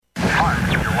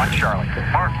1 Charlie.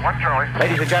 Mark, 1 Charlie.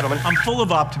 Ladies and gentlemen. I'm full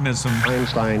of optimism.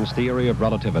 Einstein's theory of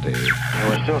relativity.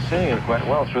 We're still seeing it quite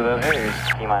well through that haze.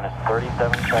 T-minus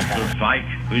 37 seconds. The fight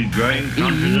is growing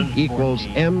confidence. E equals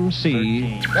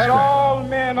MC. That all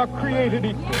men are created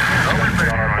equal.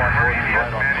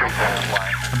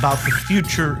 About the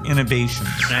future innovations.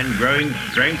 And growing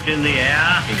strength in the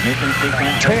air. Ignition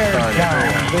sequence. Tear down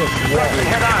this wall.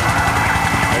 Head on.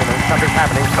 Something's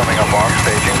happening. Coming up on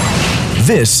staging.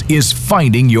 This is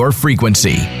Finding Your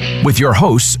Frequency with your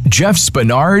hosts, Jeff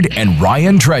Spinard and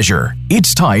Ryan Treasure.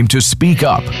 It's time to speak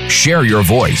up, share your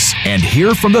voice, and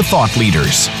hear from the thought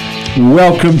leaders.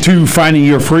 Welcome to Finding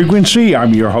Your Frequency.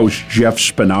 I'm your host, Jeff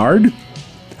Spinard.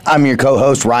 I'm your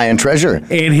co-host, Ryan Treasure.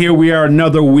 And here we are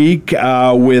another week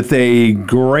with a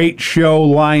great show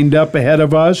lined up ahead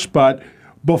of us. But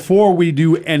before we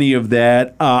do any of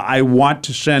that, I want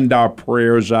to send our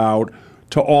prayers out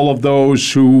to all of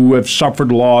those who have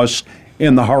suffered loss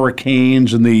in the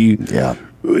hurricanes and the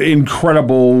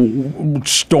incredible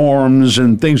storms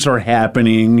and things that are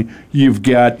happening. You've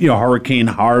got, Hurricane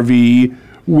Harvey,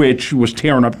 which was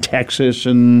tearing up Texas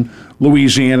and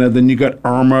Louisiana. Then you got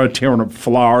Irma tearing up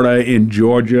Florida and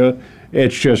Georgia.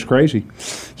 It's just crazy.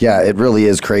 Yeah, it really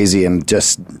is crazy and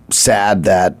just sad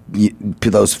that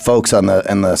those folks in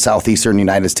the southeastern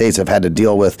United States have had to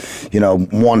deal with,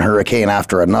 one hurricane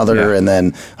after another. Yeah. And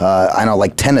then I know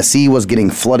like Tennessee was getting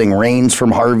flooding rains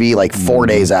from Harvey like 4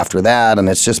 days after that. And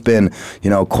it's just been,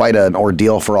 quite an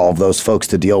ordeal for all of those folks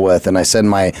to deal with. And I send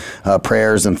my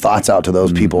prayers and thoughts out to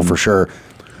those people for sure.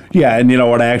 Yeah, and you know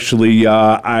what? Actually,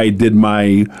 I did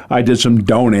some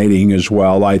donating as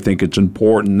well. I think it's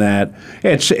important that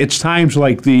it's times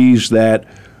like these that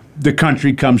the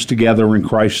country comes together in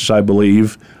crisis, I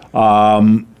believe.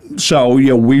 So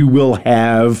we will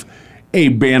have a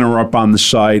banner up on the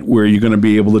site where you're going to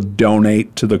be able to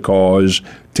donate to the cause,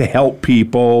 to help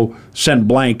people, send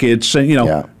blankets,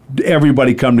 and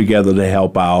everybody come together to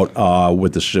help out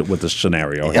with the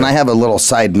scenario here. And I have a little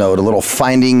side note, a little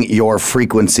Finding Your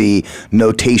Frequency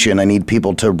notation I need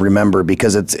people to remember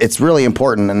because it's really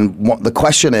important. And the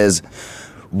question is,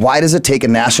 why does it take a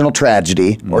national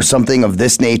tragedy or something of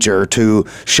this nature to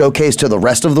showcase to the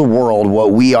rest of the world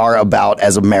what we are about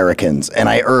as Americans? And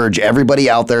I urge everybody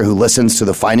out there who listens to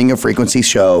the Finding Your Frequency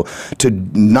show to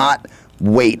not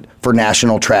wait for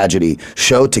national tragedy.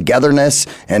 Show togetherness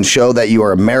and show that you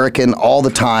are American all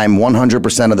the time,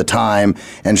 100% of the time,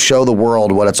 and show the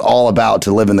world what it's all about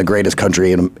to live in the greatest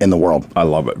country in the world. I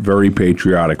love it. Very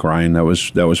patriotic, Ryan. That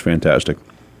was fantastic.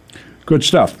 Good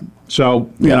stuff. So,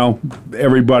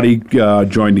 everybody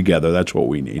join together. That's what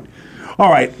we need. All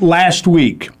right. Last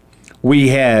week, we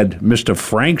had Mr.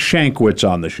 Frank Shankwitz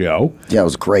on the show. Yeah, it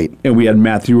was great. And we had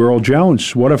Matthew Earl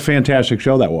Jones. What a fantastic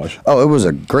show that was. Oh, it was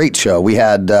a great show. We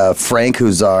had Frank,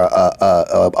 who's an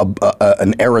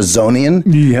Arizonian.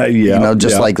 Yeah.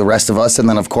 Just like the rest of us. And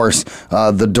then, of course,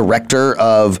 the director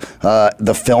of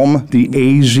the film. The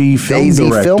AZ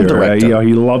film director.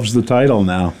 He loves the title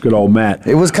now. Good old Matt.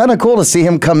 It was kind of cool to see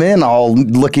him come in all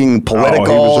looking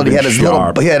political. And he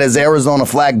had his Arizona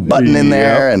flag button in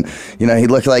there. And, he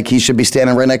looked like he should be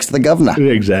standing right next to the governor.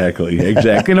 Exactly.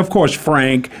 And of course,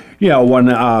 Frank, one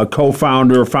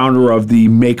founder of the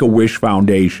Make-A-Wish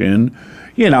Foundation,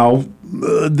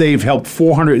 they've helped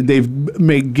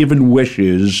they've given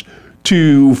wishes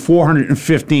to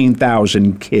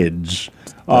 415,000 kids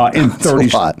in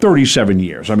 37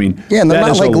 years. I mean, and they're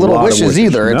not like little wishes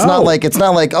either. It's not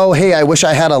like, oh, hey, I wish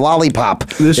I had a lollipop.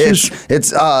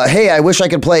 It's hey, I wish I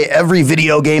could play every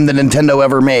video game that Nintendo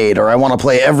ever made, or I want to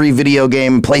play every video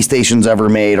game PlayStation's ever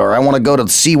made, or I want to go to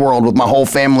SeaWorld with my whole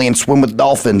family and swim with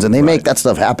dolphins, and they make that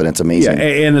stuff happen. It's amazing. Yeah,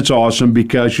 and it's awesome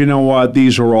because you know what?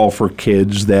 These are all for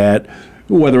kids that,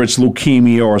 whether it's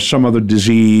leukemia or some other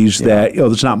disease that,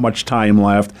 there's not much time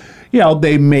left.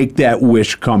 They make that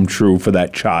wish come true for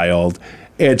that child.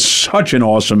 It's such an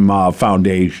awesome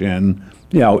foundation.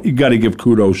 You got to give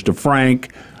kudos to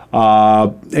Frank.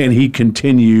 And he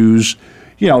continues,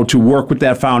 to work with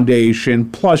that foundation.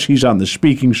 Plus, he's on the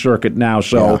speaking circuit now.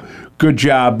 So good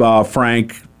job,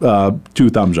 Frank. 2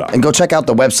 thumbs up. And go check out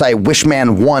the website,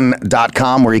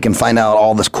 wishman1.com, where you can find out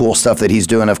all this cool stuff that he's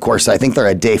doing. Of course, I think they're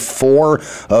at day 4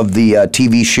 of the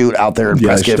TV shoot out there in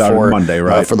Prescott for Monday,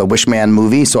 right? For the Wishman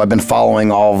movie. So I've been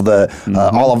following all of the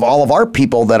all of our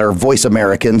people that are voice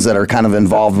Americans that are kind of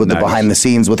involved with the behind the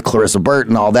scenes with Clarissa Burt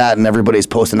and all that, and everybody's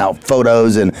posting out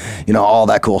photos and all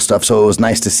that cool stuff. So it was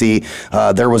nice to see.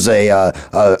 There was a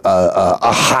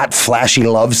hot, flashy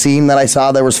love scene that I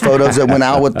saw. There was photos that went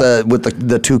out with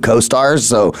the two 2 co-stars.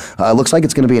 So it looks like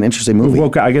it's going to be an interesting movie.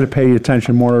 Well, I got to pay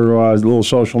attention more to a little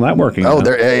social networking. Oh,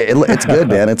 it's good,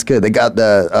 man. It's good. They got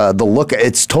the look.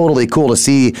 It's totally cool to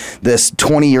see this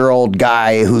 20-year-old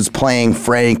guy who's playing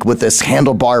Frank with this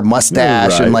handlebar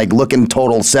mustache and like looking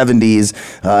total 70s,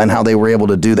 and how they were able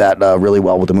to do that really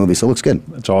well with the movie. So it looks good.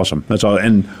 That's awesome. That's all.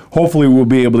 And hopefully we'll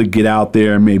be able to get out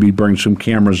there and maybe bring some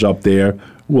cameras up there.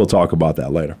 We'll talk about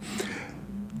that later.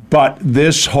 But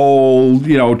this whole,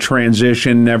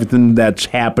 transition, everything that's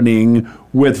happening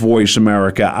with Voice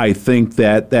America, I think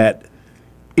that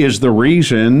is the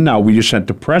reason. Now, we just sent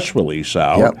the press release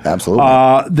out. Yep,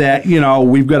 absolutely.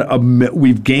 That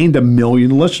we've gained 1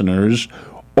 million listeners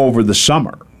over the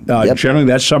summer. Generally,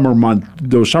 those summer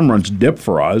months dip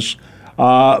for us.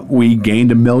 We gained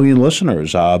 1 million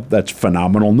listeners. That's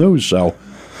phenomenal news. So,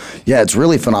 yeah, it's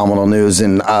really phenomenal news,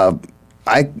 and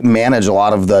I manage a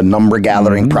lot of the number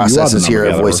gathering processes here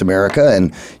at Voice America,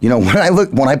 and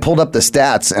when I pulled up the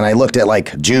stats and I looked at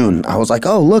like June, I was like,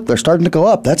 oh look, they're starting to go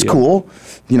up. That's cool.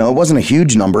 It wasn't a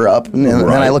huge number up, and then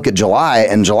I look at July,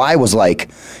 and July was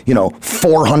like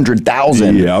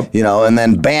 400,000. And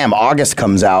then bam, August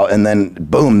comes out, and then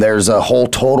boom, there's a whole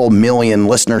total 1 million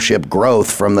listenership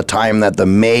growth from the time that the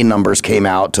May numbers came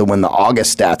out to when the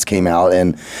August stats came out,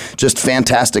 and just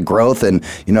fantastic growth. And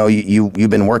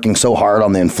you've been working so hard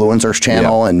on the Influencers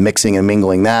channel and mixing and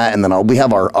mingling that. And then we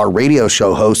have our radio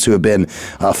show hosts who have been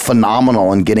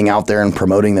phenomenal in getting out there and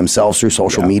promoting themselves through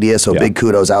social media. So big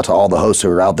kudos out to all the hosts who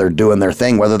are out there doing their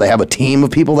thing, whether they have a team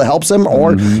of people that helps them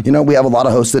or, we have a lot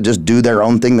of hosts that just do their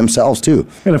own thing themselves too.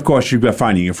 And of course, you've got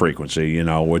Finding Your Frequency,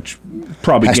 which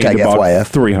probably Hashtag gained about FYF.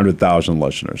 300,000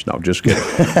 listeners. No, just kidding.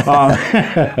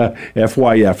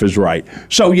 FYF is right.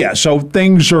 So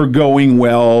things are going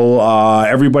well.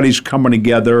 Everybody's coming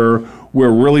together. We're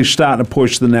really starting to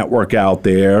push the network out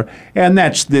there, and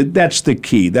that's the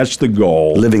key. That's the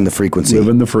goal. Living the frequency.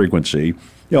 Living the frequency.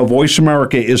 Voice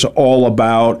America is all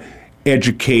about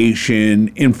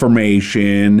education,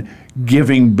 information,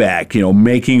 giving back,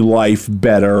 making life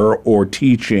better, or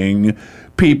teaching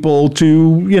people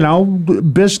to,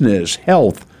 business,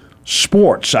 health,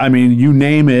 sports. I mean, you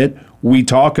name it, we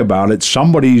talk about it.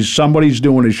 Somebody's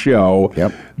doing a show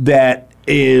that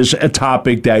is a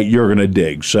topic that you're going to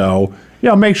dig. So,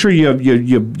 make sure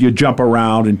you jump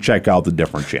around and check out the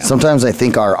different channels. Sometimes I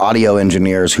think our audio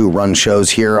engineers who run shows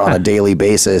here on a daily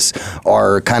basis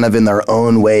are kind of in their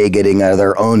own way getting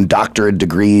their own doctorate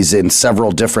degrees in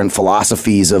several different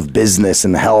philosophies of business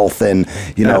and health and,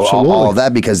 all of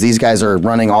that, because these guys are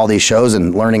running all these shows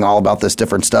and learning all about this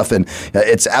different stuff. And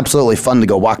it's absolutely fun to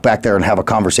go walk back there and have a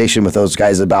conversation with those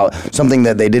guys about something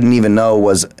that they didn't even know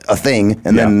was a thing.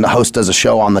 And then the host does a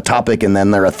show on the topic, and then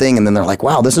they're a thing. And then they're like,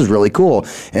 wow, this is really cool.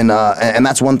 And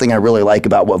that's one thing I really like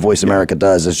about what Voice America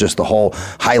does, is just the whole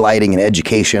highlighting and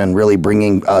education and really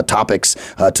bringing topics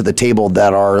to the table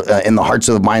that are in the hearts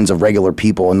and minds of regular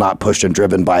people and not pushed and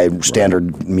driven by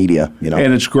standard media.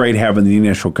 And it's great having the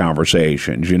initial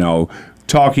conversations,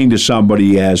 talking to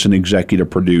somebody as an executive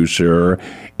producer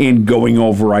and going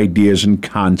over ideas and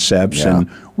concepts. And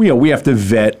we have to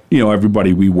vet,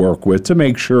 everybody we work with to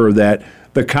make sure that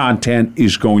the content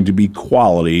is going to be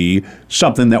quality,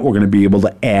 something that we're going to be able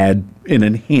to add and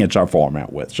enhance our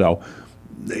format with. So,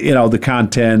 the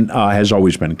content has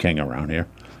always been king around here.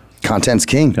 Content's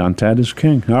king. Content is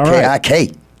king. All right.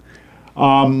 K-I-K.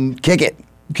 Kick it.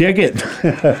 Kick it.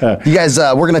 You guys,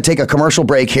 we're going to take a commercial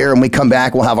break here. When we come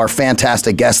back, we'll have our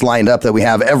fantastic guests lined up that we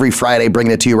have every Friday,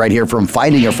 bringing it to you right here from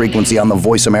Finding Your Frequency on the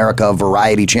Voice America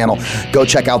Variety Channel. Go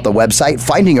check out the website,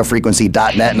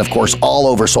 findingyourfrequency.net, and of course, all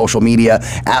over social media,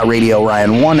 at Radio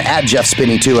Ryan 1, at Jeff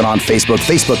Spinney 2, and on Facebook,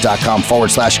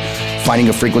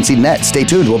 facebook.com/findingyourfrequency.net. Stay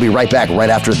tuned. We'll be right back right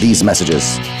after these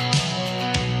messages.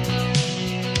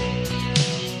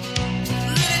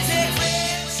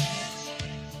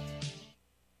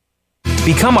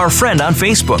 Become our friend on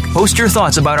Facebook. Post your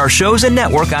thoughts about our shows and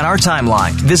network on our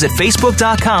timeline. Visit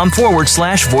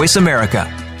facebook.com/Voice America.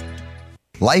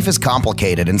 Life is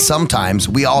complicated, and sometimes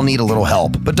we all need a little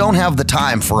help, but don't have the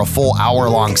time for a full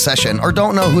hour-long session or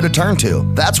don't know who to turn to.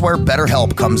 That's where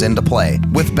BetterHelp comes into play.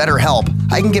 With BetterHelp,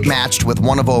 I can get matched with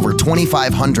one of over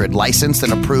 2,500 licensed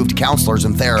and approved counselors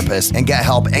and therapists and get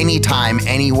help anytime,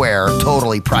 anywhere,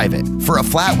 totally private. For a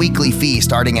flat weekly fee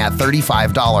starting at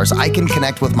 $35, I can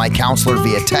connect with my counselor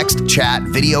via text, chat,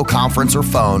 video conference, or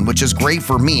phone, which is great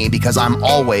for me because I'm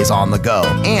always on the go.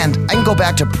 And I can go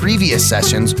back to previous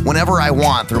sessions whenever I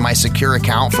want through my secure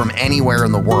account from anywhere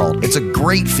in the world. It's a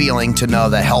great feeling to know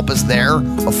that help is there,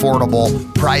 affordable,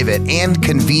 private, and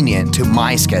convenient to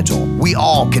my schedule. We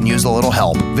all can use a little help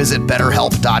BetterHelp. Visit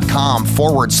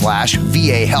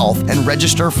betterhelp.com/VA Health and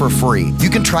register for free. You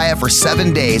can try it for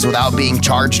 7 days without being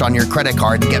charged on your credit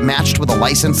card and get matched with a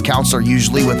licensed counselor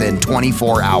usually within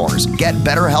 24 hours. Get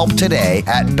BetterHelp today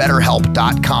at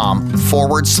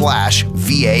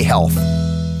betterhelp.com/VA Health.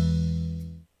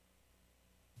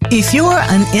 If you're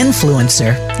an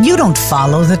influencer, you don't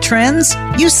follow the trends,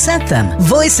 you set them.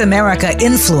 Voice America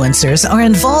influencers are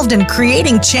involved in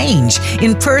creating change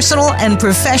in personal and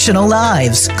professional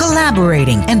lives,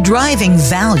 collaborating and driving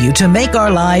value to make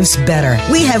our lives better.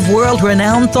 We have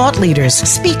world-renowned thought leaders,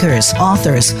 speakers,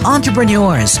 authors,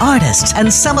 entrepreneurs, artists,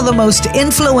 and some of the most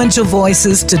influential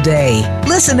voices today.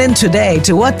 Listen in today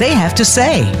to what they have to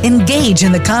say. Engage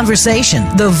in the conversation.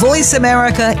 The Voice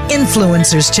America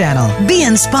Influencers Channel. Be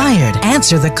inspired.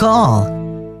 Answer the call.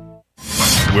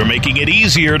 We're making it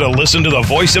easier to listen to the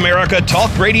Voice America Talk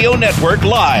Radio Network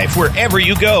live wherever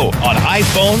you go on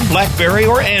iPhone, BlackBerry,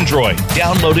 or Android.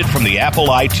 Download it from the Apple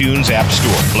iTunes App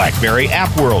Store, BlackBerry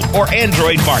App World, or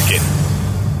Android Market.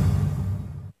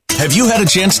 Have you had a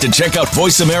chance to check out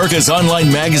Voice America's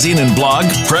online magazine and blog,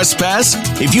 Press Pass?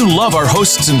 If you love our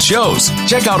hosts and shows,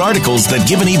 check out articles that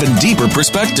give an even deeper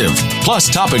perspective. Plus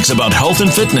topics about health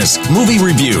and fitness, movie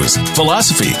reviews,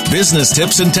 philosophy, business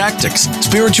tips and tactics,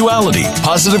 spirituality,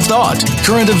 positive thought,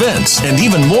 current events, and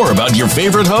even more about your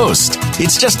favorite host.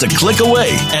 It's just a click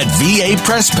away at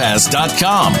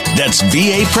vapresspass.com. That's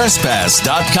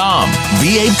vapresspass.com.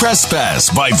 VA Press Pass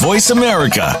by Voice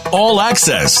America. All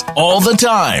access, all the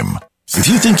time. If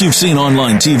you think you've seen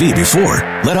online TV before,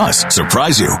 let us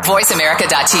surprise you.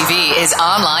 VoiceAmerica.tv is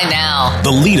online now.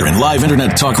 The leader in live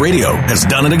internet talk radio has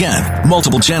done it again.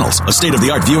 Multiple channels, a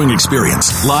state-of-the-art viewing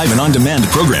experience, live and on-demand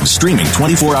programs streaming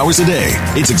 24 hours a day.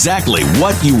 It's exactly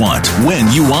what you want, when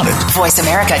you want it.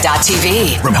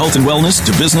 VoiceAmerica.tv. From health and wellness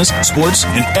to business, sports,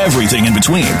 and everything in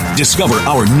between. Discover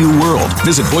our new world.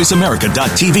 Visit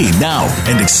VoiceAmerica.tv now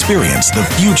and experience the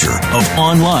future of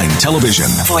online television.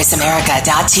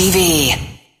 VoiceAmerica.tv.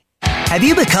 Have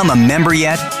you become a member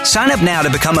yet? Sign up now to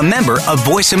become a member of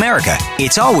Voice America.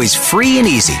 It's always free and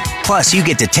easy. Plus, you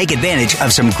get to take advantage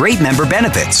of some great member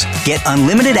benefits. Get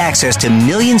unlimited access to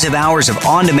millions of hours of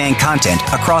on-demand content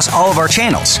across all of our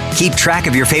channels. Keep track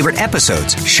of your favorite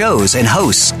episodes, shows, and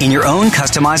hosts in your own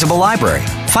customizable library.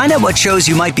 Find out what shows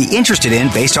you might be interested in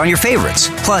based on your favorites.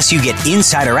 Plus, you get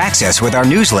insider access with our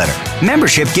newsletter.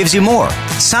 Membership gives you more.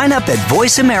 Sign up at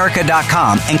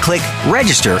voiceamerica.com and click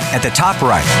register at the top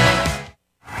right.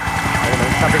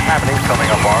 Something's happening, coming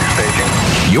up on staging.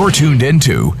 You're tuned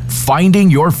into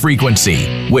Finding Your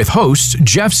Frequency with hosts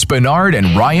Jeff Spinard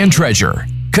and Ryan Treasure.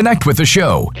 Connect with the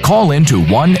show. Call in to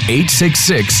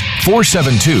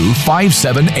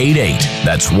 1-866-472-5788.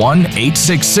 That's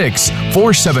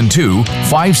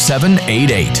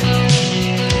 1-866-472-5788.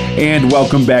 And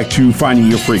welcome back to Finding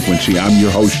Your Frequency. I'm your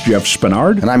host, Jeff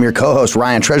Spinard. And I'm your co-host,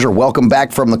 Ryan Treasure. Welcome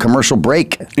back from the commercial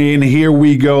break. And here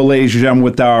we go, ladies and gentlemen,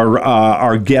 with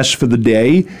our guest for the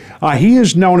day. He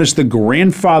is known as the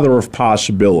grandfather of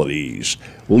possibilities,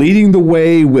 leading the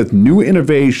way with new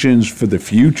innovations for the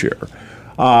future.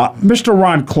 Mr.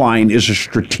 Ron Klein is a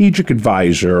strategic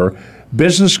advisor,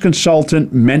 business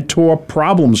consultant, mentor,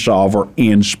 problem solver,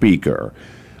 and speaker.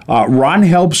 Ron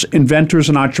helps inventors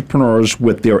and entrepreneurs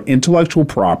with their intellectual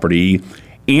property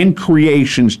and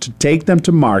creations to take them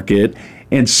to market,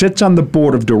 and sits on the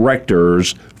board of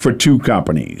directors for two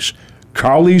companies.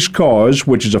 Carly's Cause,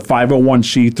 which is a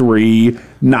 501c3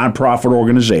 nonprofit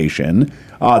organization.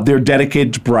 They're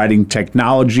dedicated to providing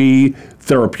technology,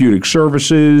 therapeutic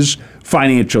services,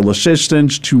 financial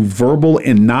assistance to verbal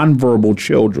and nonverbal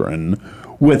children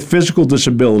with physical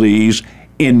disabilities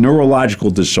and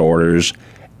neurological disorders,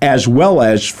 as well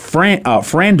as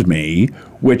FriendMe,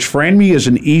 which FriendMe is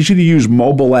an easy-to-use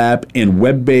mobile app and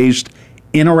web-based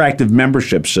interactive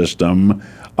membership system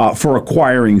for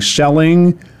acquiring,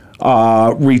 selling,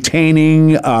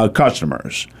 retaining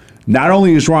customers. Not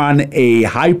only is Ron a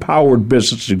high-powered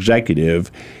business executive,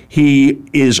 he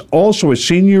is also a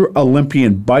senior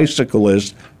Olympian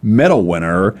bicyclist, medal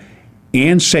winner,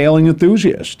 and sailing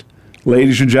enthusiast.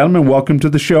 Ladies and gentlemen, welcome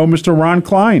to the show, Mr. Ron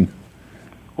Klein.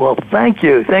 Well, thank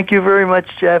you. Thank you very much,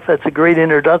 Jeff. That's a great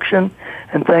introduction.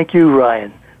 And thank you,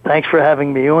 Ryan. Thanks for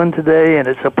having me on today, and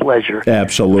it's a pleasure.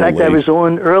 Absolutely. In fact, I was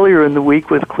on earlier in the week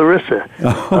with Clarissa.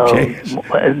 Okay. You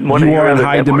are in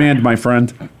high demand, my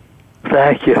friend.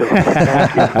 Thank you.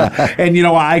 Thank you. And,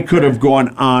 I could have gone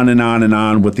on and on and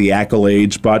on with the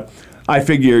accolades, but I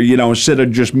figure, instead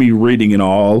of just me reading it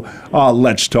all,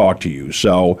 let's talk to you.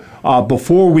 So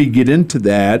before we get into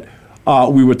that,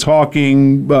 we were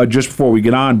talking just before we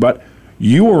get on, but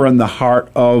you were in the heart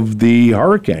of the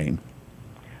hurricane.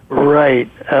 Right.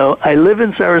 I live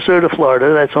in Sarasota,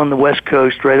 Florida. That's on the west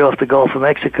coast, right off the Gulf of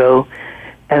Mexico.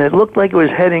 And it looked like it was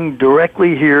heading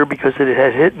directly here because it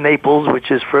had hit Naples,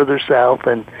 which is further south,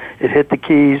 and it hit the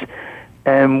Keys.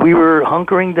 And we were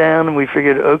hunkering down, and we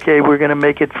figured, okay, we're going to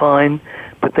make it fine.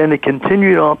 But then it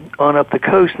continued on up the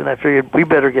coast, and I figured we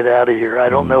better get out of here. I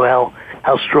don't know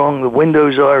how strong the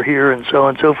windows are here and so on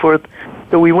and so forth.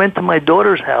 So we went to my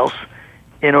daughter's house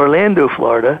in Orlando,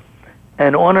 Florida.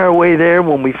 And on our way there,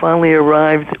 when we finally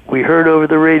arrived, we heard over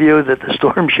the radio that the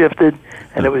storm shifted,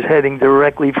 and it was heading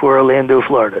directly for Orlando,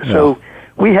 Florida. Yeah. So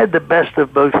we had the best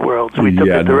of both worlds. We took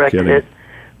a direct hit,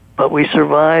 but we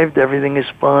survived. Everything is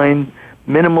fine,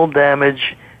 minimal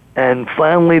damage, and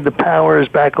finally the power is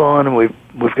back on, and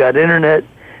we've got internet,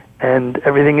 and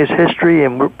everything is history,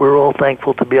 and we're all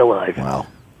thankful to be alive. Wow.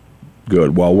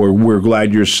 Good. Well, we're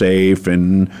glad you're safe,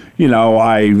 and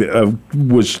I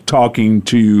was talking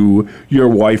to your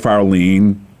wife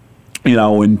Arlene,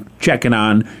 and checking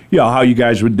on how you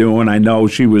guys were doing. I know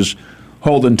she was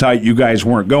holding tight. You guys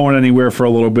weren't going anywhere for a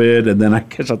little bit, and then I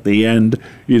guess at the end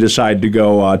you decided to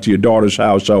go to your daughter's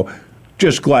house. So,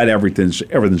 just glad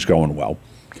everything's going well.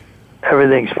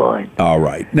 Everything's fine. All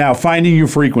right. Now, finding your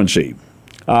frequency.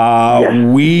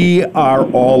 Yes. We are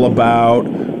all about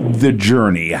the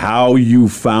journey, how you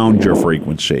found your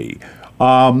frequency.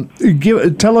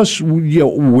 Tell us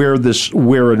where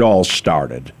it all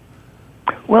started.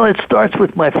 Well, it starts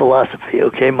with my philosophy,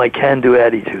 okay, my can-do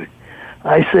attitude.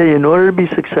 I say in order to be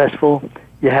successful,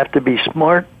 you have to be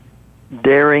smart,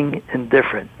 daring, and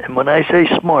different. And when I say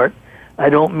smart, I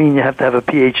don't mean you have to have a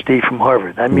PhD from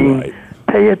Harvard. I mean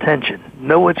pay attention,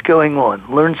 know what's going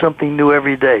on, learn something new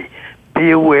every day.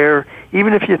 Be aware,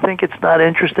 even if you think it's not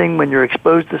interesting, when you're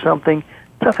exposed to something,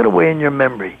 tuck it away in your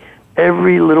memory.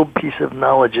 Every little piece of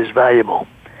knowledge is valuable.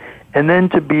 And then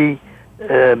to be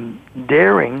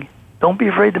daring, don't be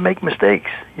afraid to make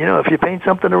mistakes. If you paint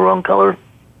something the wrong color,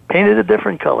 paint it a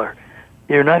different color.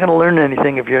 You're not going to learn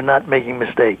anything if you're not making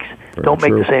mistakes. Don't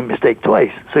make the same mistake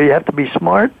twice. So you have to be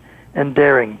smart and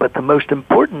daring. But the most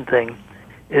important thing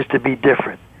is to be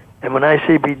different. And when I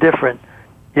say be different,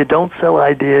 you don't sell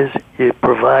ideas, you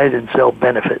provide and sell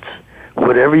benefits.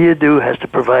 Whatever you do has to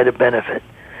provide a benefit.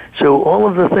 So all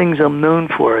of the things I'm known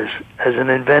for as an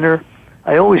inventor,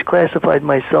 I always classified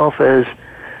myself as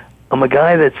I'm a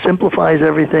guy that simplifies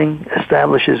everything,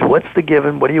 establishes what's the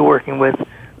given, what are you working with,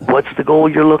 what's the goal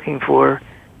you're looking for.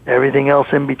 Everything else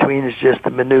in between is just the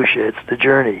minutia, it's the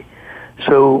journey.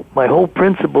 So my whole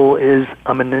principle is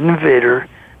I'm an innovator,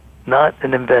 not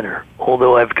an inventor,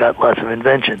 although I've got lots of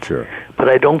inventions. Sure. But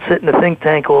I don't sit in a think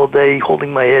tank all day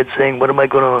holding my head saying, what am I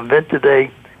going to invent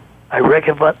today? I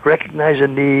recognize a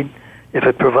need. If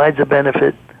it provides a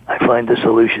benefit, I find a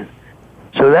solution.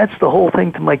 So that's the whole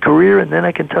thing to my career, and then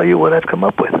I can tell you what I've come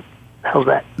up with. How's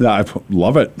that? I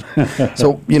love it.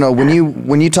 So,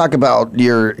 when you talk about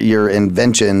your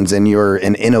inventions and you're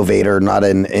an innovator, not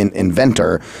an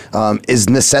inventor, is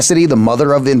necessity the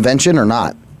mother of invention or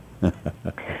not?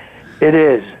 It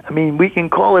is. I mean, we can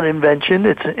call it invention.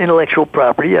 It's intellectual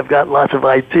property. I've got lots of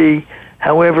IP.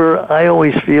 However, I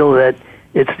always feel that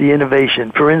it's the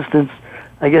innovation. For instance,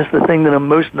 I guess the thing that I'm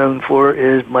most known for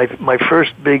is my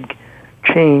first big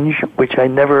change, which I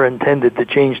never intended to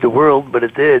change the world, but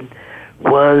it did,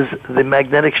 was the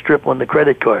magnetic strip on the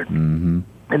credit card. Mm-hmm.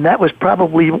 And that was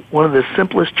probably one of the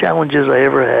simplest challenges I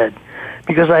ever had,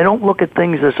 because I don't look at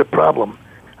things as a problem.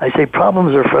 I say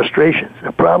problems are frustrations.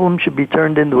 A problem should be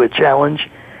turned into a challenge,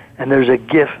 and there's a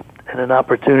gift and an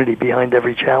opportunity behind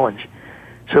every challenge.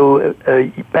 So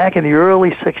back in the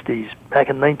early 60s, back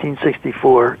in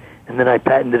 1964, and then I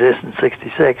patented this in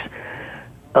 66,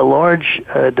 a large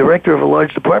director of a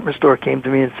large department store came to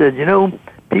me and said,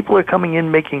 people are coming in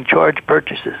making charge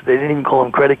purchases. They didn't even call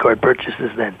them credit card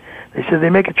purchases then. They said they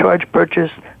make a charge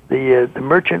purchase, the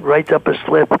merchant writes up a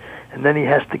slip, and then he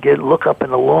has to look up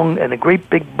in a great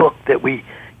big book that we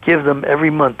give them every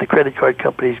month. The credit card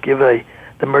companies give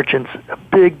the merchants a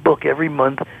big book every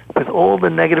month with all the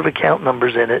negative account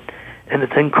numbers in it, and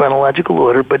it's in chronological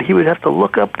order, but he would have to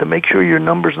look up to make sure your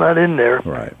number's not in there.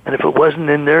 Right. And if it wasn't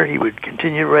in there, he would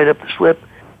continue to write up the slip,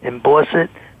 emboss it,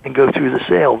 and go through the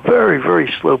sale. Very,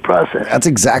 very slow process. That's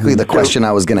exactly the question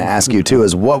I was going to ask you too.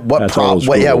 Is what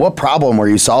problem were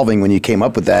you solving when you came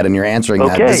up with that? And you're answering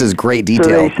that. This is great detail. So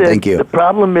they said, thank you. The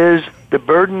problem is the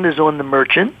burden is on the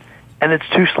merchant, and it's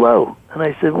too slow. And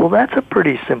I said, well, that's a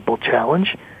pretty simple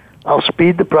challenge. I'll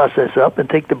speed the process up and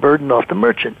take the burden off the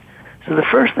merchant. So the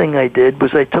first thing I did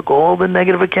was I took all the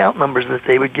negative account numbers that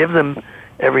they would give them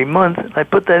every month, and I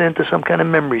put that into some kind of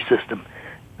memory system.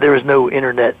 There was no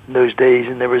internet in those days,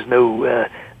 and there was no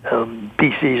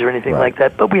PCs or anything like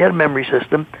that, but we had a memory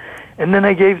system. And then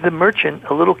I gave the merchant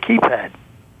a little keypad.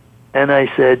 And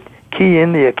I said, key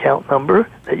in the account number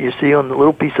that you see on the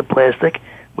little piece of plastic,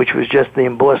 which was just the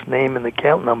embossed name and the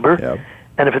account number. Yep.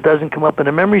 And if it doesn't come up in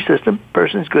a memory system,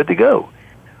 person's good to go.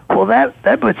 Well,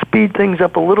 that would speed things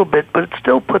up a little bit, but it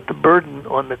still put the burden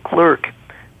on the clerk.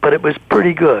 But it was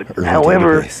pretty good.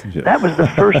 However, that was the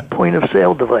first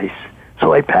point-of-sale device.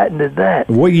 So I patented that.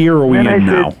 What year are we in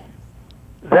now?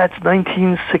 That's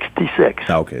 1966.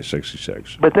 Okay,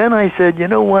 66. But then I said, you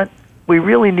know what? We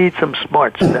really need some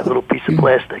smarts in that little piece of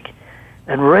plastic.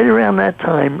 And right around that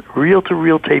time,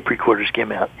 reel-to-reel tape recorders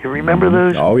came out. You remember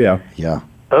those? Oh, yeah. Yeah.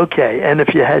 Okay, and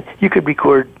if you could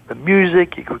record the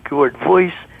music, you could record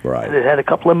voice, right. And it had a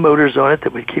couple of motors on it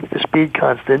that would keep the speed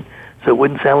constant, so it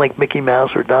wouldn't sound like Mickey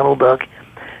Mouse or Donald Duck.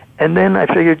 And then I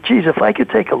figured, geez, if I could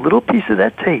take a little piece of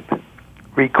that tape,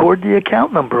 record the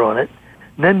account number on it,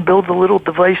 and then build a little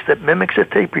device that mimics a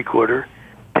tape recorder,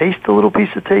 paste a little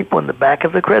piece of tape on the back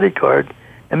of the credit card,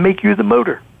 and make you the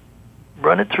motor.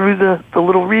 Run it through the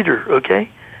little reader, okay?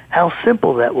 How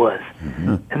simple that was.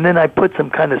 Mm-hmm. And then I put some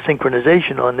kind of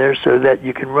synchronization on there so that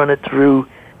you can run it through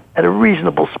at a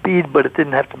reasonable speed, but it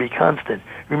didn't have to be constant.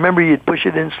 Remember, you'd push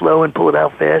it in slow and pull it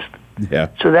out fast? Yeah.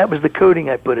 So that was the coding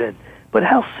I put in. But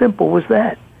how simple was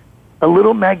that? A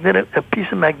piece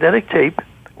of magnetic tape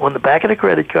on the back of the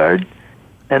credit card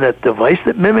and a device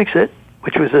that mimics it,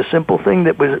 which was a simple thing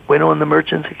that went on the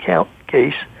merchant's account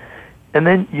case, and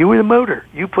then you were the motor.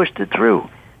 You pushed it through.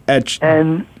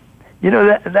 And you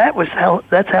know,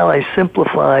 that's how I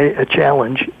simplify a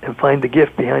challenge and find the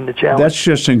gift behind the challenge. That's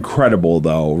just incredible,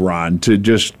 though, Ron, to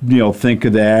just, think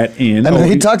of that. And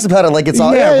he talks about it like it's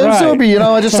all, it's super,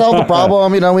 I just solved the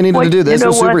problem, we needed to do this,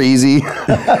 it's super easy.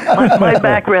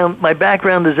 my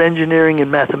background is engineering and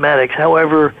mathematics.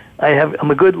 However, I'm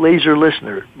a good laser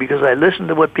listener because I listen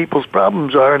to what people's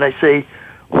problems are and I say,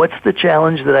 what's the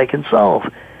challenge that I can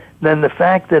solve? Then the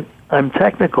fact that I'm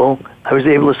technical, I was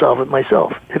able to solve it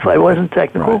myself. If I wasn't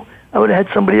technical, I would have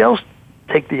had somebody else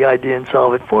take the idea and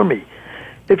solve it for me.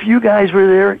 If you guys were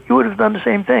there, you would have done the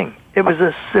same thing. It was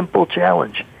a simple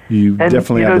challenge. You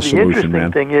definitely have a solution,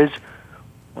 man. The interesting thing is,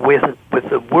 with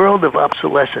the world of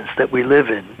obsolescence that we live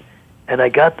in, and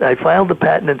I filed the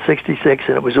patent in '66,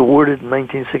 and it was awarded in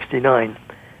 1969.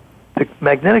 The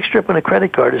magnetic strip on a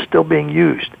credit card is still being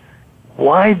used.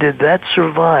 Why did that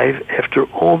survive after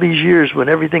all these years when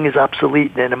everything is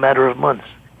obsolete in a matter of months?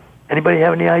 Anybody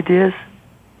have any ideas?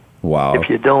 Wow. If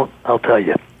you don't, I'll tell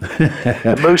you.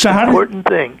 The most important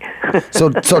thing. So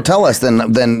tell us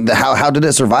then how did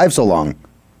it survive so long?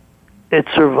 It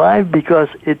survived because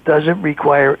it doesn't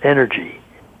require energy.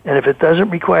 And if it doesn't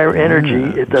require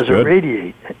energy, it doesn't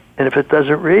radiate. And if it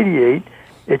doesn't radiate,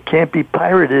 it can't be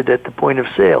pirated at the point of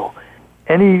sale.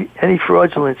 Any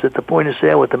fraudulence at the point of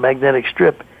sale with the magnetic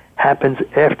strip happens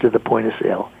after the point of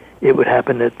sale. It would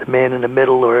happen at the man in the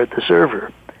middle or at the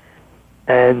server.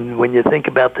 And when you think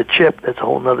about the chip, that's a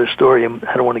whole other story.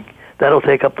 That'll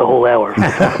take up the whole hour.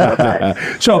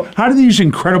 So how do these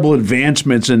incredible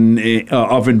advancements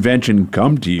of invention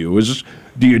come to you?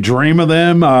 Do you dream of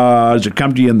them? Does it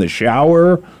come to you in the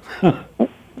shower?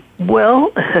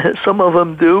 Well, some of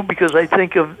them do because I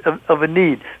think of a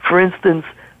need. For instance,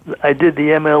 I did the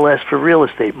MLS for real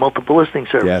estate, multiple listing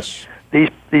service. Yes.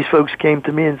 These folks came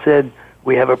to me and said,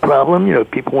 we have a problem.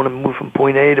 People want to move from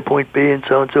point A to point B and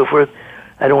so forth.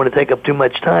 I don't want to take up too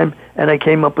much time. And I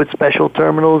came up with special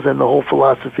terminals and the whole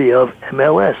philosophy of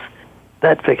MLS.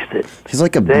 That fixed it. He's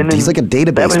like a database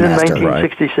master. That was in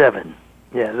 1967. Right.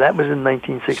 Yeah, that was in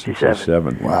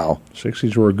 1967. Wow.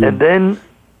 60s were good. And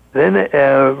then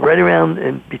right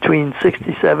around between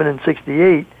 67 and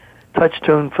 68,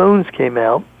 touch-tone phones came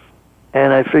out,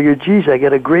 and I figured, geez, I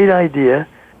got a great idea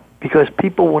because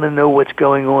people want to know what's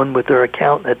going on with their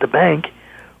account at the bank.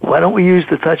 Why don't we use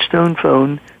the touch-tone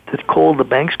phone to call the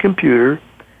bank's computer,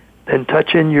 then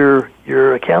touch in your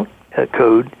account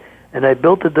code, and I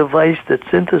built a device that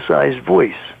synthesized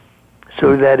voice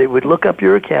so that it would look up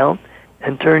your account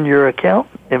and turn your account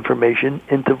information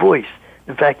into voice.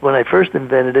 In fact, when I first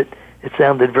invented it, it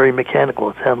sounded very mechanical.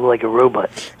 It sounded like a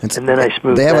robot. And then I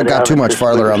smoothed They haven't that got out too much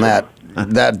farther on smooth.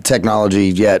 that technology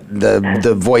yet.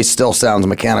 The voice still sounds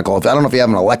mechanical. I don't know if you have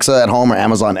an Alexa at home or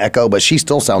Amazon Echo, but she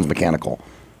still sounds mechanical.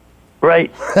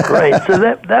 Right. So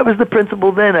that was the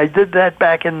principle then. I did that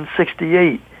back in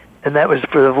 '68, and that was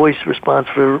for the voice response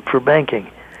for banking.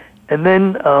 And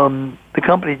then the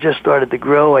company just started to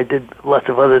grow. I did lots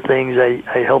of other things.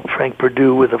 I helped Frank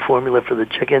Perdue with a formula for the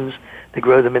chickens to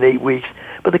grow them in 8 weeks.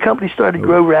 But the company started to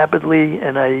grow rapidly,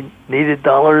 and I needed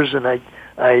dollars, and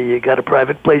I got a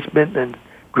private placement and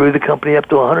grew the company up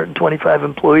to 125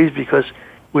 employees because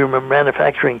we were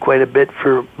manufacturing quite a bit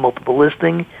for multiple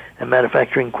listing and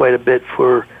manufacturing quite a bit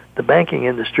for the banking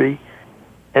industry.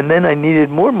 And then I needed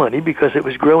more money because it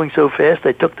was growing so fast.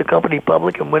 I took the company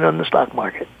public and went on the stock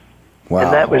market. Wow,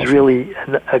 and that was really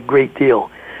a great deal.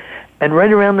 And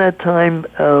right around that time,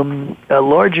 a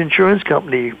large insurance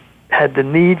company had the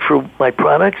need for my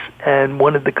products and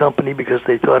wanted the company because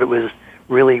they thought it was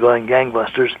really going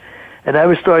gangbusters. And I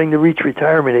was starting to reach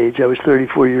retirement age. I was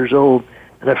 34 years old.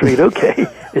 And I figured, okay,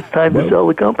 it's time to sell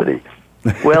the company.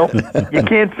 Well, you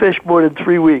can't fish more than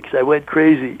 3 weeks. I went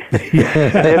crazy.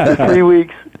 After 3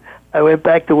 weeks, I went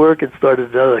back to work and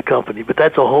started another company. But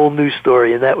that's a whole new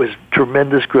story, and that was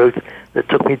tremendous growth that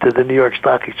took me to the New York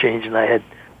Stock Exchange, and I had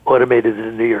automated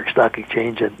the New York Stock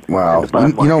Exchange. And wow.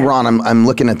 And you know, Ron, I'm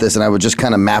looking at this, and I would just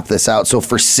kind of map this out. So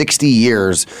for 60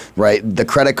 years, right, the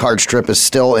credit card strip is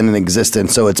still in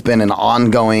existence. So it's been an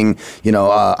ongoing,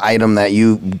 item that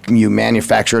you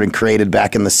manufactured and created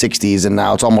back in the 60s, and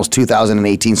now it's almost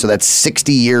 2018. So that's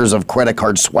 60 years of credit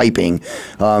card swiping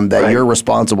that you're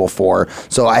responsible for.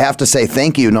 So I have to say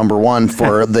thank you, number one,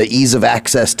 for the ease of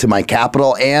access to my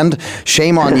capital, and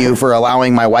shame on you for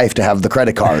allowing my wife to have the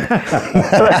credit card.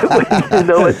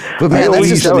 But man,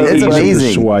 it's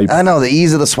amazing. I know, the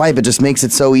ease of the swipe. It just makes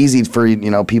it so easy for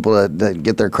people to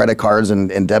get their credit cards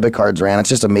and debit cards ran. It's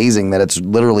just amazing that it's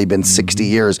literally been 60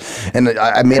 years. And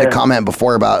I made a comment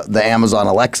before about the Amazon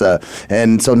Alexa,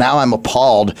 and so now I'm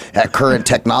appalled at current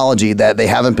technology that they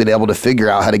haven't been able to figure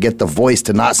out how to get the voice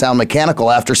to not sound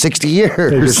mechanical after 60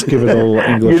 years. They just give it a little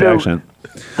English accent.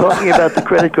 Talking about the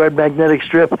credit card magnetic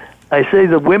strip, I say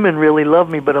the women really love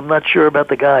me, but I'm not sure about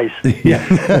the guys. Yeah.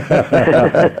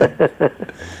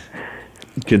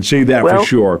 Can see that for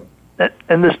sure.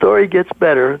 And the story gets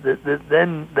better.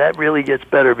 Then that really gets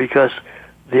better because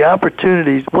the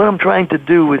opportunities, what I'm trying to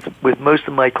do with most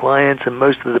of my clients and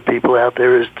most of the people out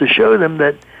there is to show them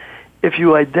that if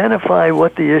you identify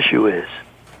what the issue is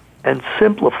and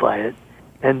simplify it,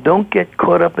 and don't get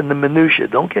caught up in the minutia.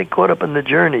 Don't get caught up in the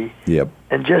journey. Yep.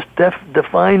 And just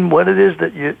define what it is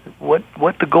that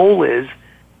what the goal is.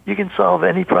 You can solve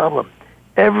any problem,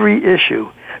 every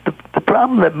issue. The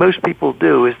problem that most people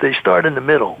do is they start in the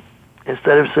middle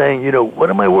instead of saying,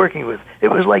 what am I working with? It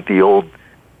was like the old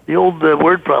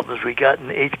word problems we got in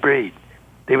 8th grade.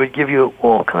 They would give you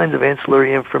all kinds of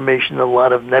ancillary information, a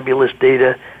lot of nebulous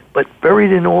data, but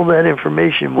buried in all that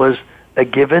information was a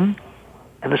given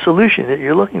and a solution that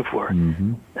you're looking for.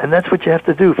 Mm-hmm. And that's what you have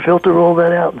to do. Filter all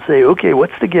that out and say, okay,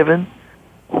 what's the given?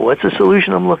 What's the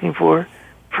solution I'm looking for?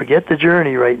 Forget the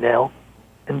journey right now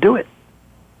and do it.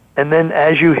 And then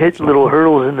as you hit little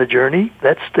hurdles in the journey,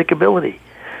 that's stickability.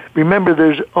 Remember,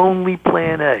 there's only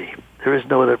plan A. There is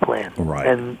no other plan. Right.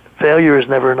 And failure is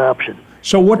never an option.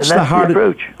 So what's the hardest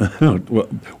approach?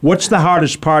 What's the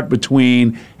hardest part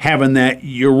between having that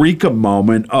eureka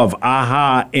moment of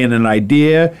aha in an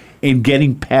idea and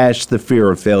getting past the fear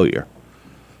of failure?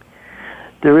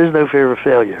 There is no fear of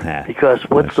failure because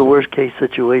what's the worst case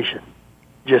situation?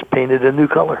 Just paint it a new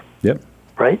color. Yep.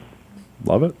 Right?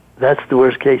 Love it. That's the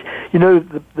worst case.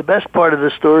 The best part of the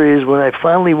story is when I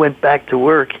finally went back to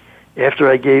work after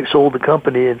I sold the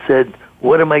company and said,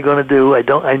 what am I going to do?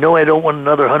 I know I don't want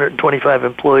another 125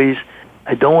 employees.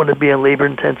 I don't want to be on labor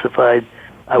intensified.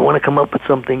 I want to come up with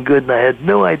something good, and I had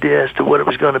no idea as to what it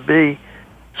was going to be.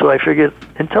 So I figured,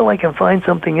 until I can find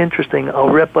something interesting, I'll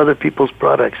rep other people's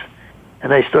products.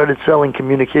 And I started selling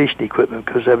communication equipment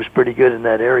because I was pretty good in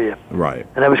that area. Right.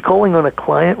 And I was calling on a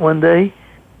client one day,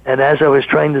 and as I was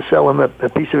trying to sell him a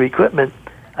piece of equipment,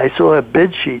 I saw a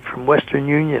bid sheet from Western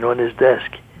Union on his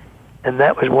desk. And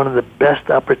that was one of the best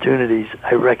opportunities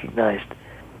I recognized.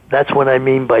 That's what I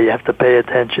mean by you have to pay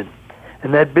attention.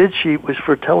 And that bid sheet was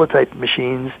for teletype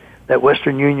machines that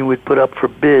Western Union would put up for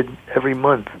bid every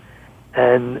month.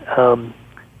 And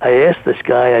I asked this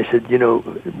guy, I said,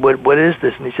 what is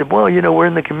this? And he said, well, we're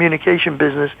in the communication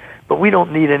business, but we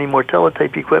don't need any more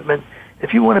teletype equipment.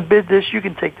 If you want to bid this, you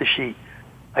can take the sheet.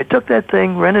 I took that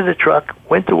thing, rented a truck,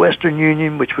 went to Western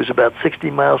Union, which was about 60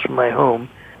 miles from my home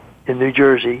in New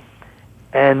Jersey,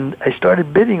 and I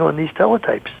started bidding on these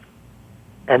teletypes.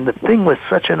 And the thing was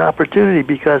such an opportunity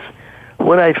because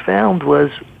what I found was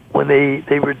when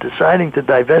they were deciding to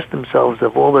divest themselves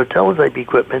of all their teletype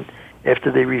equipment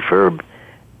after they refurb,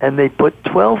 and they put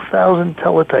 12,000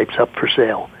 teletypes up for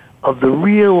sale of the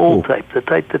real old type, the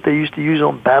type that they used to use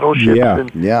on battleships,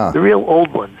 the real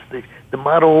old ones, the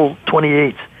Model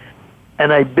 28s.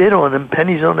 And I bid on them,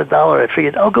 pennies on the dollar. I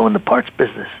figured, I'll go in the parts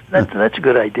business. That's a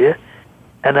good idea.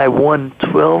 And I won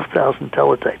 12,000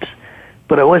 teletypes.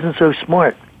 But I wasn't so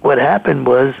smart. What happened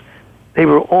was They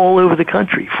were all over the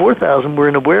country. 4,000 were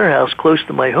in a warehouse close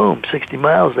to my home, 60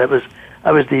 miles. I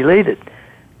was elated.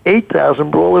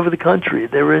 8,000 were all over the country.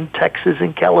 They were in Texas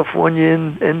and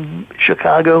California and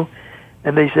Chicago.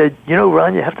 And they said, you know,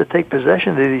 Ron, you have to take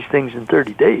possession of these things in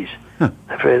 30 days. I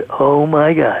said, oh,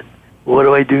 my God, what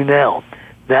do I do now?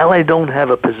 Now I don't have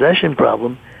a possession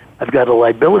problem. I've got a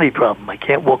liability problem. I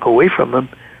can't walk away from them.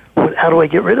 How do I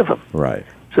get rid of them? Right.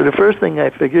 So the first thing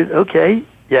I figured, okay,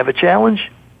 you have a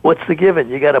challenge. What's the given?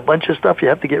 You got a bunch of stuff you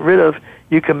have to get rid of.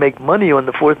 You can make money on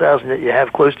the 4,000 that you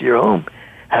have close to your home.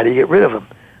 How do you get rid of them?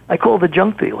 I called the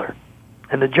junk dealer.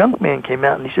 And the junk man came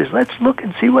out and he says, let's look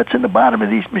and see what's in the bottom of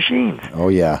these machines. Oh,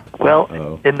 yeah.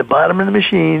 Well, in the bottom of the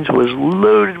machines was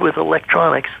loaded with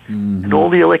electronics, and all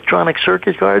the electronic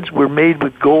circuit cards were made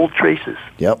with gold traces.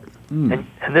 Yep. And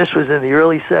this was in the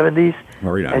early 70s.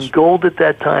 Very nice. And gold at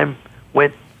that time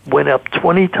went up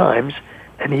 20 times.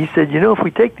 And he said, you know, if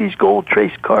we take these gold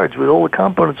trace cards with all the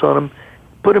components on them,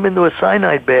 put them into a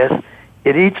cyanide bath,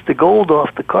 it eats the gold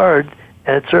off the card,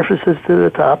 and it surfaces to the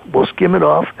top. We'll skim it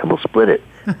off, and we'll split it.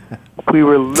 We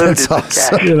were loaded with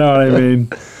cash. You know what I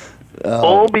mean?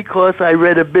 All because I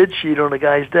read a bid sheet on a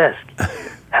guy's desk.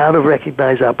 How to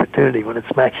recognize opportunity when it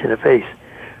smacks you in the face.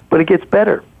 But it gets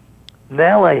better.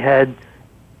 Now I had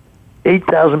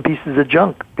 8,000 pieces of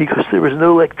junk because there was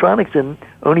no electronics in,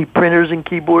 only printers and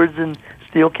keyboards and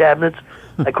steel cabinets.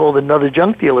 I called another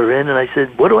junk dealer in, and I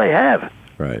said, what do I have?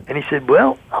 Right. And he said,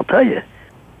 well, I'll tell you.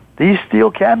 These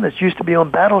steel cabinets used to be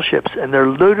on battleships, and they're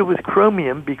loaded with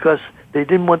chromium because they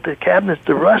didn't want the cabinets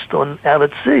to rust out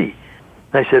at sea.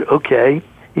 And I said, okay.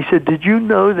 He said, did you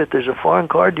know that there's a foreign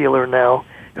car dealer now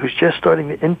who's just starting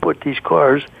to import these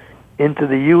cars into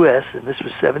the U.S., and this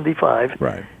was 75.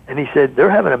 Right. And he said,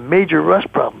 they're having a major rust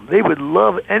problem. They would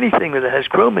love anything that has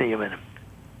chromium in them.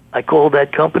 I called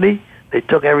that company. They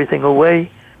took everything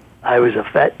away. I was a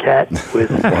fat cat with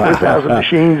 4,000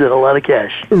 machines and a lot of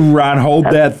cash. Ron, hold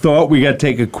that thought. We got to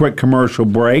take a quick commercial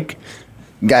break.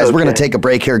 Guys, we're going to take a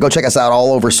break here. Go check us out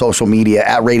all over social media,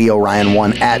 at Radio Ryan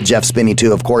 1, at Jeff Spinney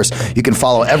 2. Of course, you can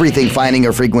follow everything Finding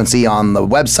Your Frequency on the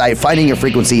website,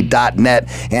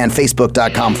 findingyourfrequency.net, and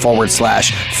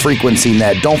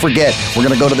facebook.com/frequencynet. Don't forget, we're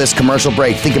going to go to this commercial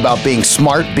break. Think about being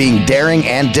smart, being daring,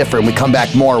 and different. We come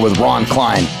back more with Ron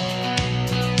Klein.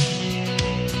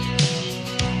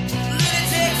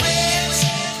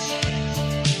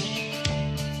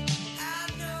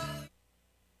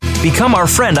 Become our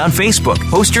friend on Facebook.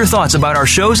 Post your thoughts about our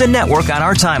shows and network on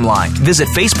our timeline. Visit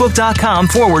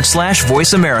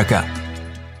facebook.com/Voice America.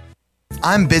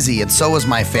 I'm busy, and so is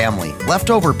my family.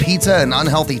 Leftover pizza and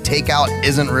unhealthy takeout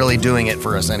isn't really doing it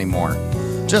for us anymore.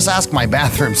 Just ask my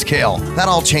bathroom scale. That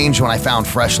all changed when I found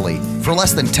Freshly. For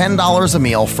less than $10 a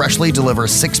meal, Freshly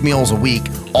delivers 6 meals a week,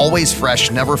 always fresh,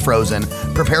 never frozen,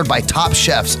 prepared by top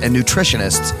chefs and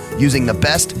nutritionists using the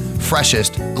best,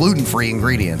 freshest, gluten-free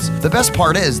ingredients. The best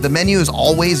part is the menu is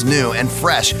always new and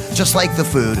fresh, just like the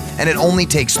food, and it only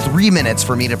takes 3 minutes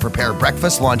for me to prepare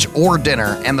breakfast, lunch, or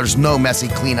dinner, and there's no messy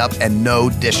cleanup and no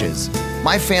dishes.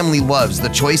 My family loves the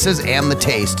choices and the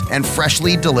taste, and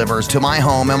Freshly delivers to my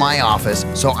home and my office,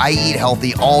 so I eat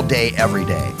healthy all day, every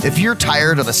day. If you're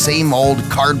tired of the same old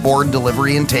cardboard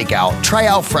delivery and takeout, try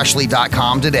out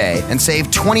Freshly.com today and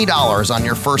save $20 on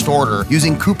your first order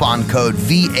using coupon code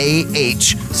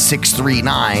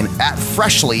VAH639 at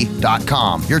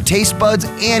Freshly.com. Your taste buds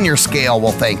and your scale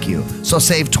will thank you. So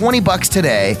save $20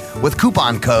 today with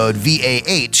coupon code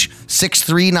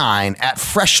VAH639 at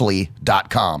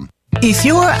Freshly.com. If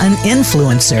you're an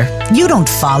influencer, you don't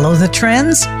follow the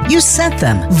trends, you set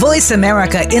them. Voice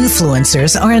America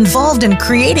influencers are involved in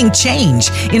creating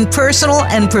change in personal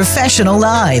and professional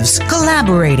lives,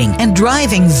 collaborating and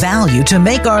driving value to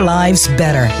make our lives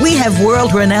better. We have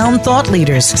world-renowned thought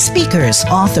leaders, speakers,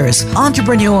 authors,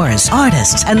 entrepreneurs,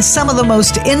 artists, and some of the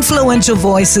most influential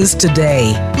voices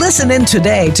today. Listen in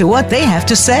today to what they have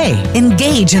to say.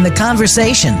 Engage in the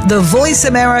conversation. The Voice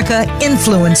America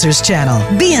Influencers Channel.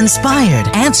 Be inspired.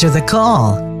 Answer the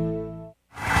call.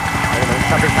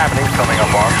 Something's happening, coming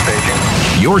up on staging.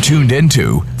 You're tuned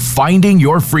into Finding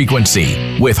Your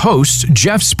Frequency with hosts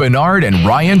Jeff Spinard and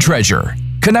Ryan Treasure.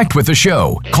 Connect with the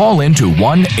show. Call in to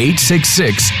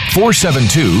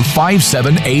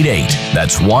 1-866-472-5788.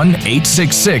 That's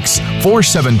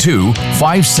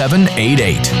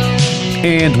 1-866-472-5788.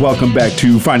 And welcome back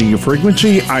to Finding Your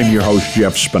Frequency. I'm your host,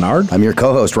 Jeff Spinard. I'm your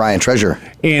co-host, Ryan Treasure.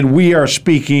 And we are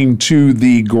speaking to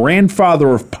the grandfather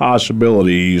of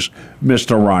possibilities,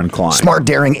 Mr. Ron Klein. Smart,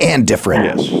 daring, and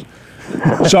different.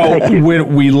 Yes. So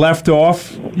when we left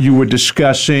off, you were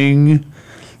discussing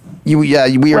You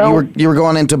were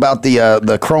going into about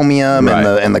the chromium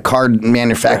and the card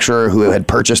manufacturer who had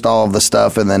purchased all of the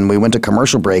stuff, and then we went to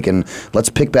commercial break, and let's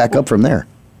pick back up from there.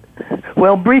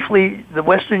 Well, briefly, the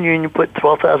Western Union put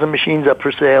 12,000 machines up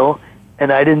for sale,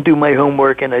 and I didn't do my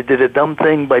homework, and I did a dumb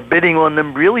thing by bidding on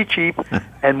them really cheap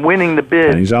and winning the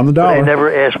bid. Pennies on the dollar. But I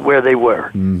never asked where they were.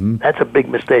 Mm-hmm. That's a big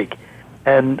mistake.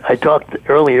 And I talked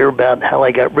earlier about how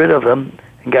I got rid of them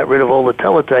and got rid of all the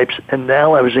teletypes, and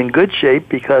now I was in good shape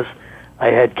because I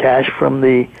had cash from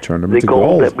the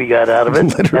gold that we got out of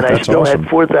it, and I still had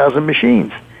 4,000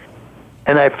 machines.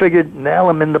 And I figured now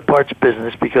I'm in the parts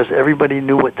business because everybody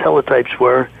knew what teletypes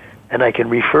were, and I can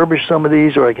refurbish some of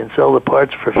these or I can sell the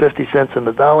parts for 50 cents on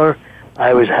the dollar.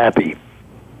 I was happy.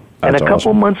 And a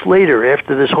couple months later,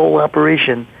 after this whole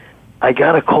operation, I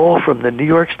got a call from the New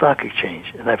York Stock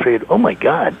Exchange, and I figured, oh my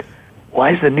God,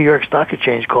 why is the New York Stock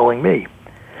Exchange calling me?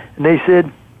 And they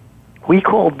said, we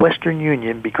called Western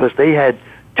Union because they had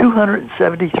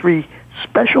 273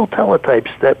 special teletypes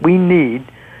that we need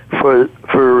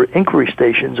for inquiry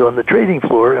stations on the trading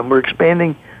floor, and we're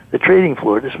expanding the trading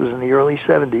floor. This was in the early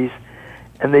 70s.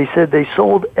 And they said they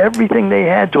sold everything they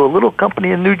had to a little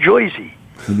company in New Jersey.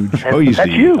 New Jersey. And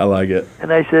that's you. I like it.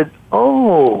 And I said,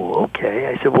 oh, okay.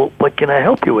 I said, well, what can I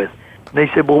help you with? And they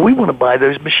said, well, we want to buy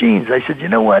those machines. I said, you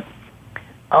know what?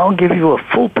 I'll give you a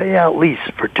full payout lease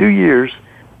for 2 years,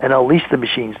 and I'll lease the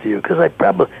machines to you because I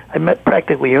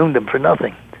practically owned them for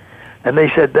nothing. And they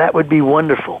said that would be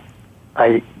wonderful.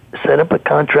 I set up a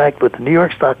contract with the New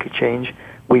York Stock Exchange.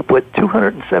 We put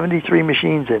 273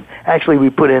 machines in. Actually, we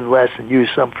put in less and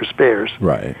used some for spares.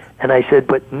 Right. And I said,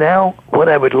 but now what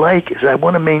I would like is I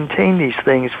want to maintain these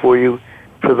things for you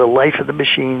for the life of the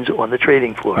machines on the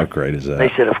trading floor. How great is that? They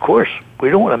said, of course. We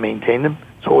don't want to maintain them.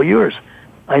 It's all yours.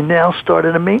 I now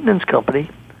started a maintenance company,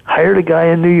 hired a guy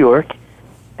in New York,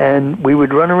 and we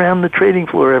would run around the trading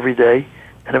floor every day,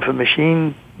 and if a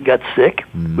machine got sick,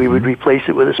 we would replace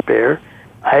it with a spare.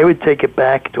 I would take it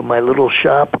back to my little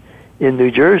shop in New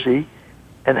Jersey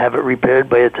and have it repaired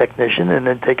by a technician and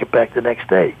then take it back the next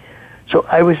day. So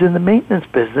I was in the maintenance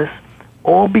business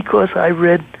all because I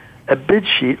read a bid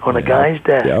sheet on a guy's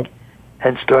desk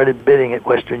and started bidding at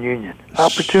Western Union.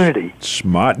 Opportunity.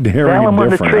 Smart, daring, now I'm and on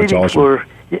the different. trading That's awesome. floor.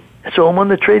 So I'm on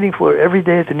the trading floor every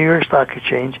day at the New York Stock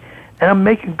Exchange, and I'm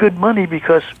making good money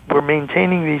because we're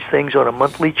maintaining these things on a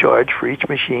monthly charge for each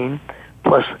machine,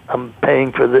 plus I'm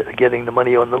paying for getting the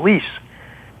money on the lease.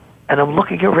 And I'm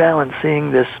looking around and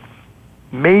seeing this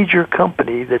major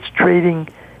company that's trading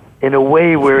in a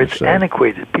way where it's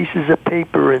antiquated. Pieces of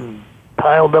paper and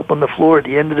piled up on the floor. At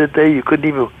the end of the day, you couldn't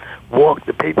even walk.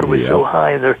 The paper was so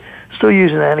high, and they're still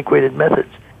using antiquated methods.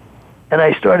 And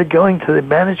I started going to the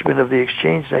management of the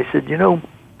exchange, and I said, you know,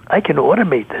 I can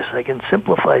automate this. I can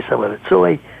simplify some of it. So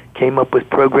I came up with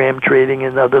program trading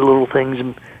and other little things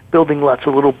and building lots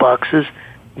of little boxes,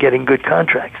 getting good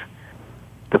contracts.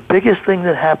 The biggest thing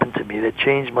that happened to me that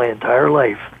changed my entire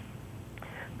life,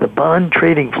 the bond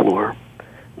trading floor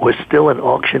was still an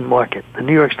auction market. The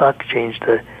New York Stock Exchange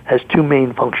has two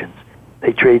main functions.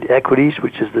 They trade equities,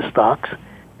 which is the stocks,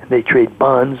 and they trade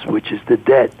bonds, which is the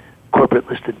debt, corporate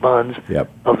listed bonds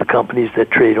of the companies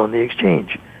that trade on the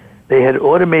exchange. They had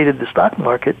automated the stock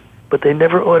market, but they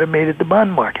never automated the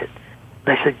bond market.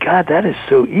 And I said, God, that is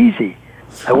so easy.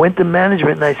 I went to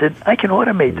management and I said, I can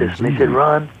automate this. And they said,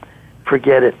 Ron,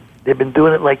 forget it. They've been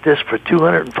doing it like this for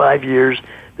 205 years.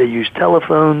 They use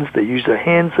telephones. They use their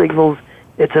hand signals.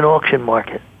 It's an auction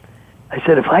market. I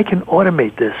said, if I can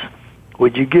automate this,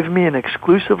 would you give me an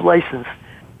exclusive license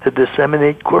to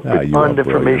disseminate corporate bond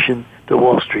information to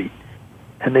Wall Street?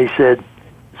 And they said,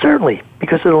 certainly,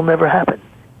 because it'll never happen.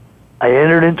 I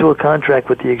entered into a contract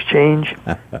with the exchange.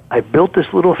 I built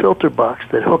this little filter box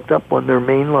that hooked up on their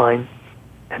main line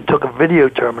and took a video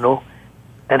terminal,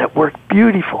 and it worked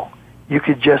beautiful. You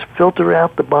could just filter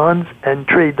out the bonds and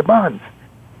trade the bonds.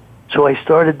 So I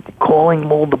started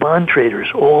calling all the bond traders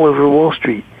all over Wall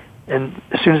Street. And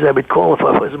as soon as I would call, if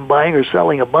I wasn't buying or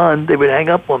selling a bond, they would hang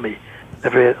up on me. I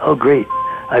figured, oh, great.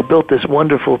 I built this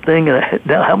wonderful thing, and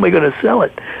now how am I going to sell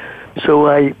it? So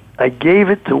I gave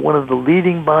it to one of the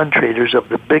leading bond traders of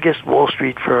the biggest Wall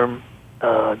Street firm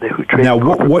who trades. Now,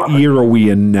 what year are we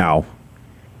in now?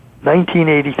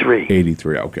 1983.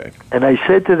 83, okay. And I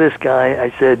said to this guy,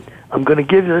 I said, I'm going to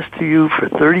give this to you for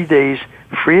 30 days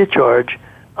free of charge.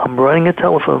 I'm running a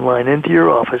telephone line into your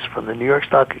office from the New York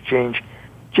Stock Exchange.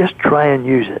 Just try and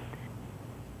use it.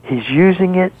 He's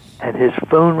using it, and his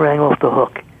phone rang off the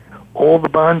hook. All the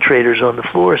bond traders on the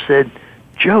floor said,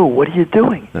 Joe, what are you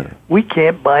doing? We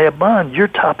can't buy a bond. You're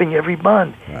topping every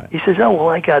bond. Right. He says, oh, well,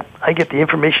 I get the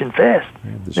information fast.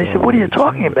 They said, what are you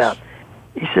talking about?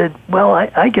 He said, well,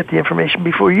 I get the information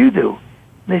before you do.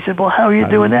 And they said, well, how are you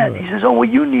doing that? He says, oh, well,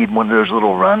 you need one of those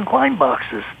little Ron Klein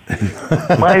boxes.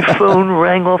 My phone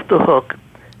rang off the hook.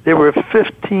 There were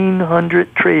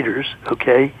 1,500 traders,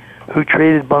 okay, who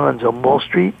traded bonds on Wall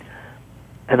Street.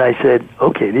 And I said,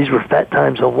 okay, these were fat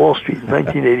times on Wall Street in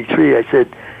 1983. I said,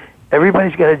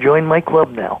 everybody's got to join my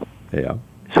club now. Yeah.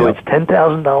 So it's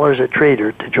 $10,000 a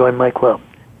trader to join my club.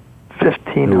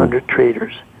 1,500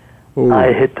 traders. Ooh.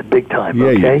 I hit the big time, Yeah,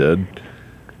 okay? you did.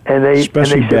 And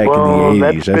Especially said, back well, in the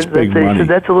 80s. That's big money. He said,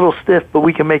 that's a little stiff, but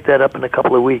we can make that up in a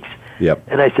couple of weeks. Yep.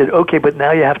 And I said, okay, but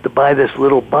now you have to buy this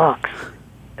little box.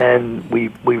 And we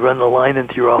run the line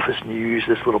into your office and you use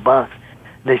this little box.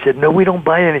 And they said, no, we don't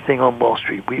buy anything on Wall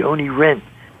Street. We only rent.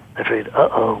 I said,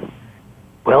 uh-oh.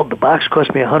 Well, the box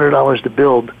cost me $100 to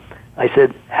build. I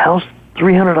said, how's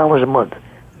 $300 a month?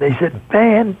 They said,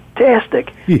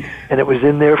 fantastic. And it was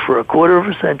in there for a quarter of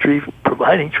a century,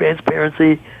 providing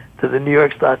transparency to the New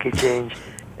York Stock Exchange.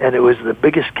 And it was the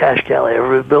biggest cash cow I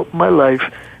ever built in my life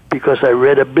because I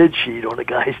read a bid sheet on a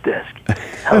guy's desk.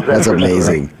 How's that? That's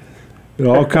amazing. It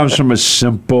all comes from it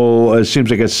seems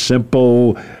like a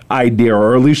simple idea,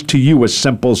 or at least to you, a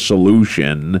simple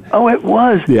solution. Oh, it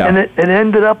was. Yeah. And it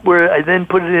ended up where I then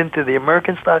put it into the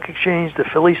American Stock Exchange, the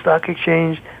Philly Stock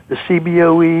Exchange, the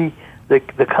CBOE, the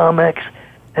COMEX,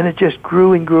 and it just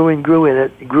grew and grew and grew, and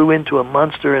it grew into a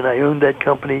monster, and I owned that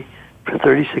company for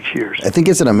 36 years. I think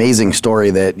it's an amazing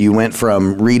story that you went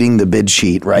from reading the bid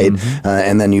sheet, right,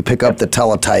 and then you pick up the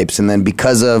teletypes, and then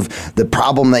because of the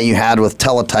problem that you had with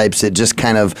teletypes, it just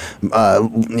kind of,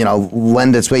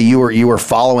 lend its way. You were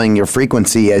following your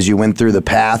frequency as you went through the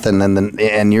path, and then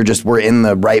were in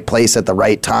the right place at the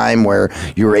right time where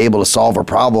you were able to solve a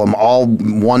problem. All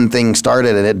one thing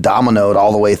started, and it dominoed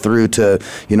all the way through to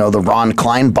the Ron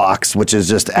Klein box, which is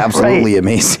just absolutely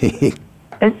amazing.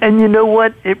 And you know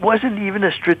what? It wasn't even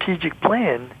a strategic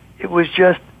plan. It was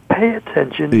just pay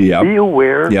attention, be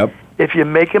aware. Yep. If you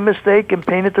make a mistake and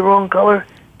paint it the wrong color,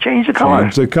 change the color.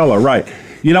 Change the color, right.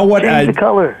 You know what? Change the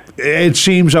color. It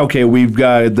seems, okay, we've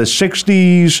got the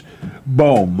 60s,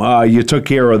 boom, you took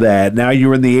care of that. Now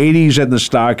you're in the 80s and the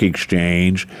stock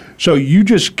exchange. So you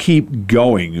just keep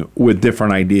going with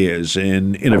different ideas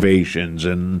and innovations.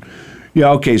 And,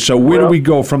 okay, so where do we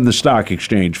go from the stock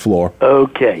exchange floor?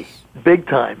 Okay. Big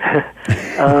time.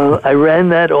 I ran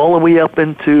that all the way up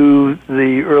into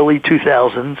the early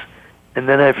 2000s, and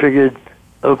then I figured,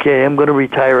 okay, I'm going to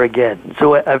retire again.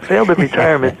 So I failed at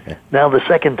retirement now the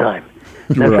second time.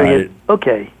 And I figured,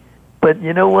 okay, but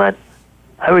you know what?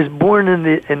 I was born in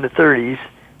the 30s,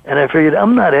 and I figured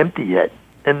I'm not empty yet,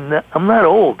 and I'm not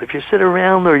old. If you sit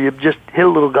around or you just hit a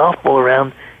little golf ball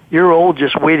around, you're old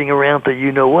just waiting around till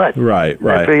you know what. Right.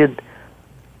 I figured,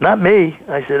 not me.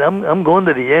 I said, I'm going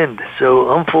to the end,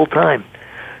 so I'm full time.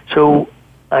 So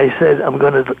I said, I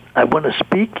want to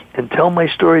speak and tell my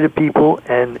story to people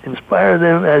and inspire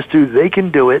them as to they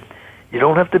can do it. You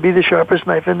don't have to be the sharpest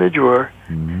knife in the drawer.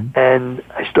 Mm-hmm. And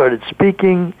I started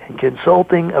speaking and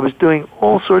consulting. I was doing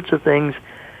all sorts of things.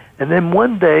 And then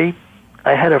one day,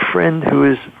 I had a friend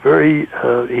who is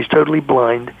he's totally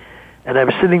blind, and I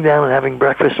was sitting down and having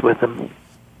breakfast with him.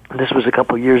 And this was a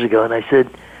couple of years ago, and I said,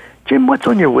 Jim, what's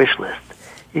on your wish list?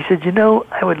 He said,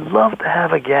 I would love to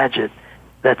have a gadget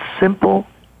that's simple,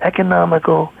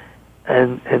 economical,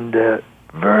 and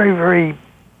very, very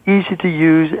easy to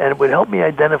use, and it would help me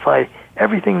identify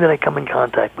everything that I come in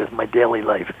contact with in my daily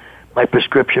life, my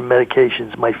prescription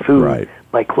medications, my food,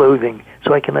 my clothing,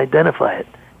 so I can identify it.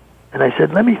 And I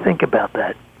said, let me think about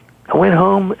that. I went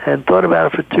home and thought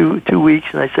about it for two weeks,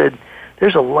 and I said,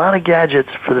 there's a lot of gadgets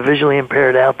for the visually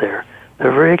impaired out there.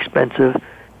 They're very expensive.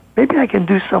 Maybe I can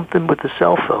do something with the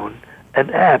cell phone, an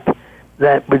app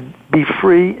that would be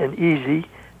free and easy.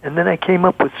 And then I came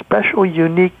up with special,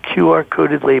 unique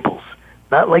QR-coded labels.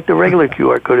 Not like the regular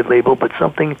QR-coded label, but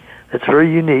something that's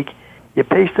very unique. You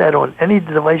paste that on any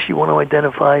device you want to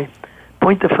identify,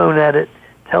 point the phone at it,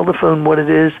 tell the phone what it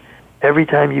is. Every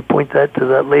time you point that to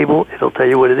that label, it'll tell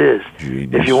you what it is.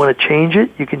 Genius. If you want to change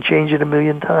it, you can change it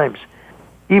 1,000,000 times.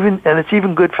 And it's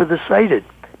even good for the sighted,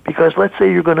 because let's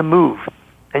say you're going to move,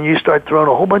 and you start throwing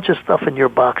a whole bunch of stuff in your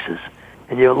boxes,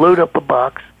 and you load up a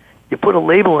box, you put a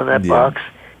label in that box,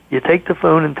 you take the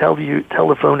phone and tell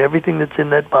the phone everything that's in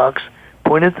that box,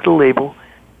 point it to the label.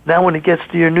 Now when it gets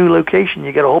to your new location,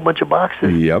 you got a whole bunch of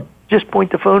boxes. Yep. Just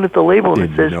point the phone at the label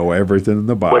and it says, know everything in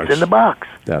the box. What's in the box?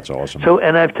 That's awesome. So,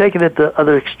 and I've taken it to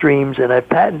other extremes, and I've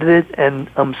patented it, and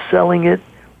I'm selling it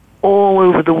all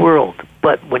over the world.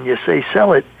 But when you say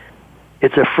sell it,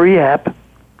 it's a free app,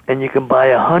 and you can buy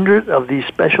 100 of these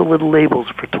special little labels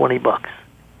for $20.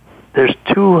 There's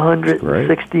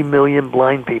 260 million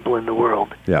blind people in the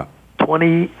world. Yeah.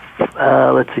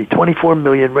 24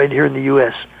 million right here in the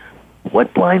U.S.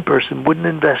 What blind person wouldn't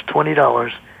invest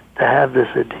 $20 to have this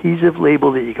adhesive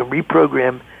label that you can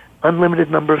reprogram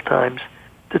unlimited number of times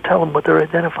to tell them what they're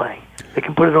identifying? They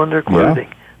can put it on their clothing.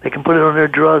 Yeah. They can put it on their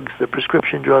drugs, their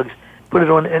prescription drugs, put it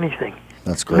on anything.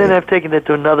 That's great. And then I've taken it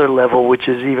to another level, which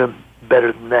is even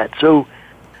better than that. So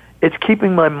it's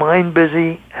keeping my mind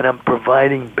busy, and I'm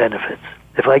providing benefits.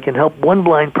 If I can help one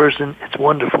blind person, it's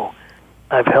wonderful.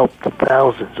 I've helped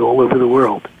thousands all over the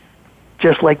world.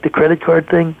 Just like the credit card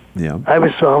thing, I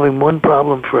was solving one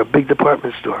problem for a big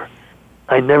department store.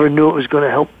 I never knew it was going to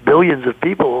help billions of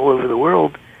people all over the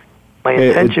world. My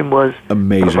intention was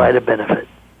provide a benefit.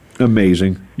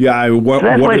 Amazing. Yeah,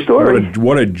 that's my story.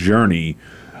 What a journey.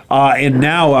 And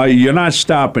now you're not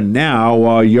stopping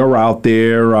now. You're out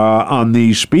there on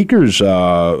the speakers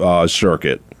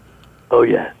circuit. Oh,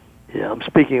 yeah. Yeah, I'm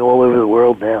speaking all over the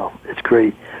world now. It's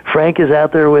great. Frank is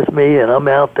out there with me, and I'm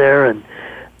out there, and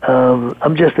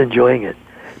I'm just enjoying it.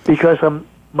 Because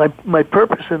my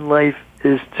purpose in life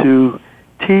is to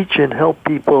teach and help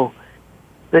people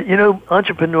that,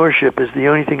 entrepreneurship is the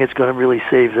only thing that's going to really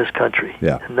save this country.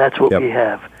 Yeah. And that's what we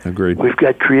have. Agreed. We've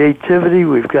got creativity,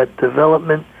 we've got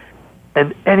development,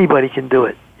 and anybody can do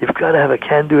it. You've got to have a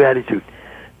can-do attitude.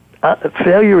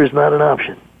 Failure is not an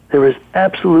option. There is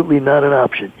absolutely not an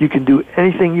option. You can do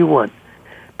anything you want,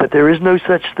 but there is no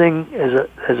such thing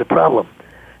as a problem.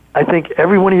 I think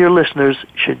every one of your listeners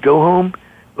should go home,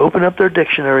 open up their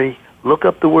dictionary, look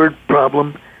up the word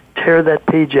problem, tear that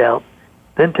page out,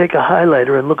 then take a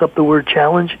highlighter and look up the word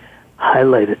challenge,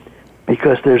 highlight it,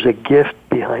 because there's a gift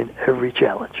behind every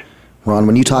challenge. Ron,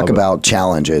 when you talk about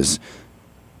challenges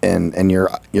and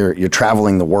you're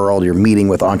traveling the world, you're meeting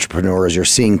with entrepreneurs, you're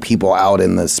seeing people out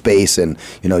in the space and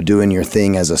doing your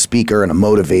thing as a speaker and a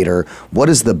motivator, what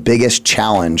is the biggest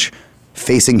challenge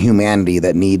facing humanity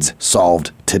that needs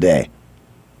solved today?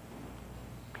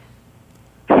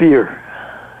 Fear.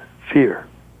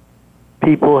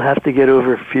 People have to get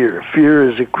over fear.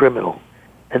 Fear is a criminal,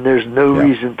 and there's no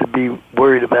reason to be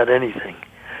worried about anything.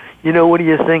 What do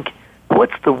you think?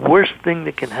 What's the worst thing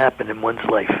that can happen in one's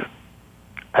life?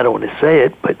 I don't want to say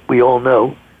it, but we all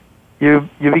know. You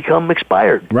become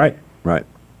expired. Right.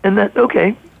 And that,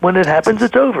 okay, when it happens,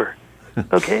 it's over.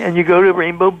 Okay, and you go to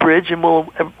Rainbow Bridge, and we'll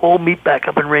all meet back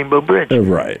up in Rainbow Bridge.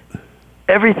 Right.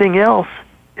 Everything else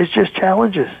is just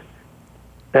challenges.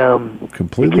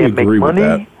 Completely you can't agree make money,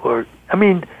 with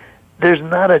that. There's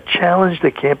not a challenge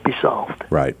that can't be solved.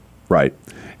 Right.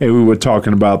 And we were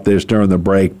talking about this during the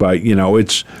break, but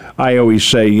I always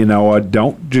say,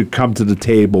 don't come to the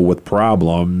table with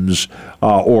problems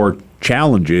or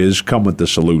challenges. Come with the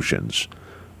solutions.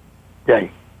 Yeah.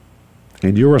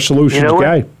 And you're a solutions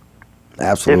guy.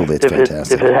 Absolutely, it's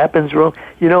fantastic. If it happens wrong,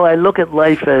 I look at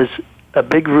life as a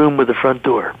big room with a front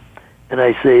door. And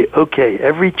I say, okay,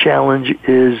 every challenge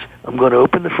is I'm going to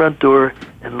open the front door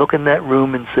and look in that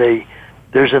room and say,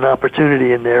 there's an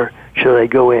opportunity in there. Should I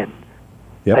go in?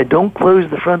 Yep. I don't close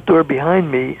the front door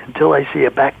behind me until I see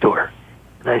a back door.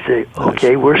 And I say,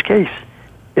 okay, worst case.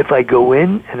 If I go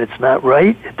in and it's not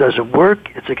right, it doesn't work,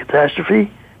 it's a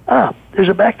catastrophe, there's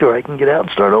a back door. I can get out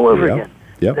and start all over again.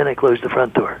 Yep. Then I close the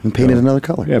front door. And paint it another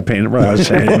color. Yeah, paint it right. I was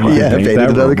saying, paint it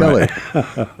another color.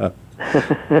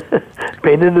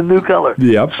 Paint it a new color.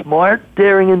 Yep. Smart,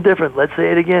 daring, and different. Let's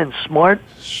say it again. Smart,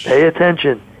 pay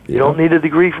attention. You don't need a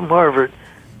degree from Harvard.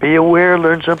 Be aware,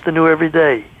 learn something new every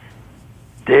day.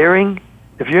 Daring,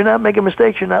 if you're not making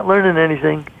mistakes, you're not learning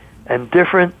anything. And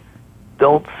different,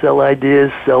 don't sell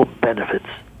ideas, sell benefits.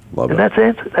 Love it.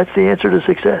 And that's the answer to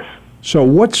success. So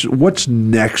what's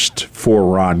next for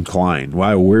Ron Klein?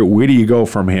 Where do you go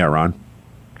from here, Ron?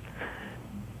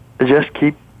 Just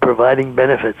keep providing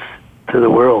benefits to the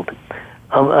world.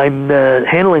 I'm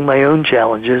handling my own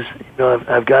challenges.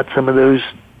 I've got some of those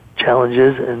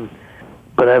challenges,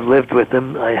 but I've lived with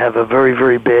them. I have a very,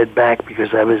 very bad back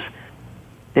because I was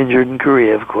injured in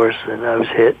Korea, of course, and I was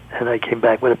hit, and I came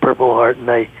back with a Purple Heart,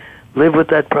 and I live with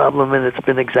that problem, and it's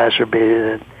been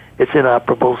exacerbated, and it's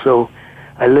inoperable, so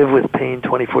I live with pain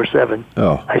 24/7.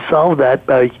 Oh. I solved that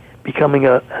by becoming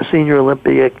a senior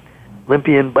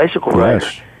Olympian bicycle rider,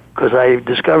 because I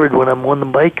discovered when I'm on the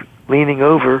bike, leaning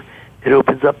over, it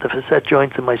opens up the facet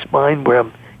joints in my spine where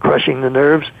I'm crushing the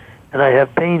nerves, and I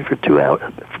have pain for 2 hours,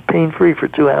 pain-free for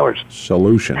 2 hours.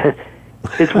 Solution.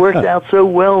 It's worked out so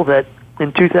well that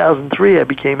in 2003 I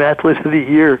became Athlete of the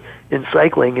Year in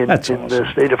cycling in the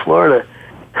state of Florida.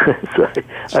 So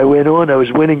I went on. I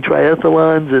was winning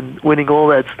triathlons and winning all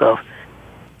that stuff.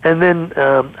 And then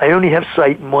I only have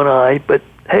sight in one eye, but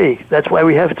hey, that's why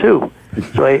we have two.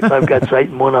 So I've got sight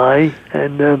in one eye,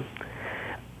 and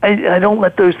I don't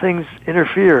let those things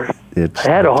interfere. I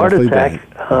had a heart attack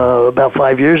about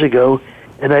 5 years ago,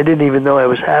 and I didn't even know I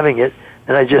was having it,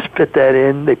 and I just fit that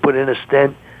in. They put in a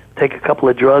stent, take a couple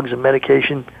of drugs and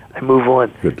medication, I move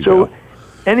on. So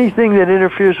anything that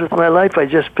interferes with my life, I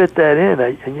just fit that in.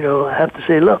 I have to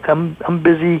say, look, I'm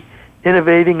busy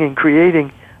innovating and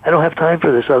creating. I don't have time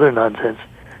for this other nonsense.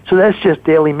 So that's just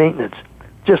daily maintenance.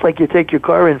 Just like you take your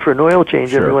car in for an oil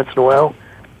change every once in a while,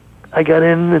 I got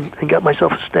in and got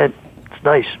myself a stent. It's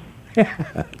nice.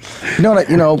 You know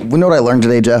what I learned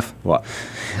today, Jeff? What?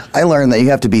 I learned that you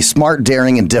have to be smart,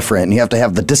 daring, and different. And you have to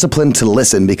have the discipline to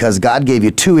listen because God gave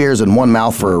you 2 ears and 1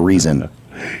 mouth for a reason.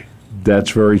 That's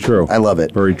very true. I love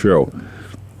it. Very true.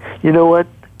 You know what?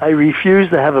 I refuse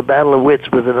to have a battle of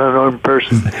wits with an unarmed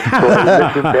person, so I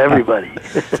listen to everybody.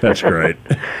 That's great.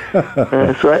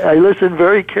 So I listen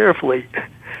very carefully.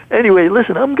 Anyway,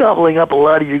 listen, I'm gobbling up a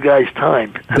lot of you guys'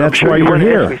 time. That's why you're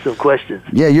here. Ask me some questions.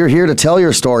 Yeah, you're here to tell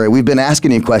your story. We've been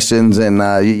asking you questions, and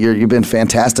you've been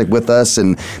fantastic with us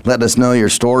and letting us know your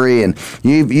story. And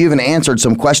you even answered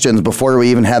some questions before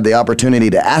we even had the opportunity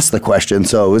to ask the question.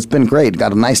 So it's been great.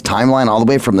 Got a nice timeline all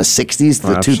the way from the 60s to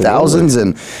the 2000s.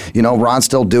 And, Ron's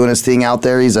still doing his thing out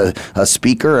there. He's a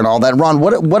speaker and all that. Ron,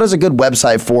 what is a good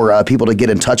website for people to get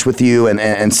in touch with you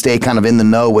and stay kind of in the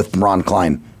know with Ron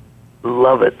Klein?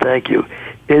 Love it, thank you.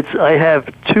 I have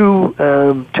two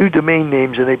domain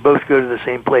names, and they both go to the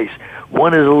same place.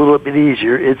 One is a little bit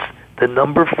easier. It's the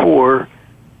number 4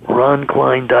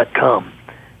 ronklein.com,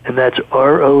 and that's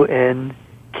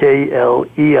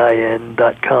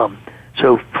RONKLEIN.com.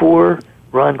 So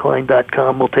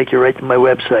 4ronklein.com will take you right to my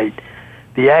website.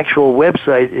 The actual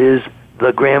website is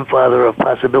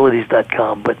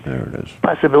thegrandfatherofpossibilities.com, but there it is.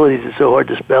 Possibilities is so hard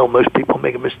to spell, most people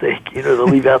make a mistake. They'll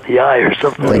leave out the I or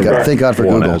something like that. Thank God for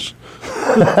Google. Right.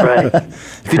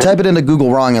 If you type it into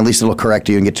Google wrong, at least it'll correct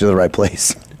you and get you to the right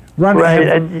place. Ron,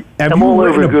 have you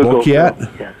written a book yet?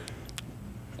 Yes.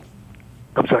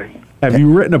 I'm sorry. Have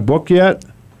you written a book yet?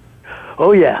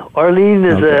 Oh, yeah. Arlene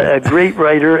is a great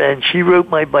writer, and she wrote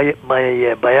my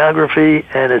biography,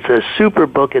 and it's a super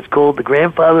book. It's called The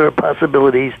Grandfather of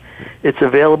Possibilities. It's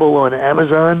available on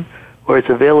Amazon, or it's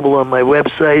available on my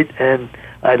website, and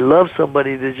I'd love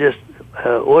somebody to just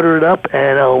order it up,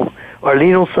 and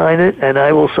Arlene will sign it, and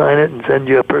I will sign it and send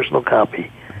you a personal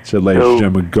copy. So, ladies and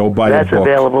gentlemen, go buy the book. That's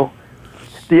available.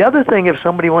 The other thing, if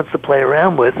somebody wants to play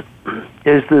around with,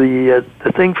 is the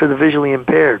thing for the visually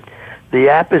impaired. The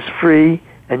app is free,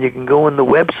 and you can go on the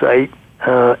website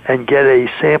and get a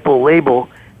sample label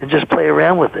and just play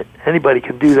around with it. Anybody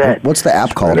can do that. What's the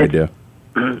app called?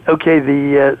 Okay,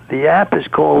 the app is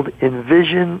called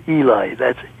Envision Eli.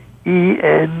 That's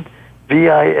ENVISION,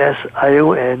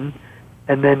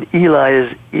 and then Eli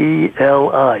is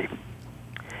ELI.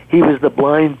 He was the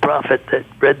blind prophet that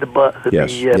read the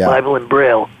Bible in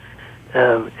Braille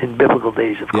in biblical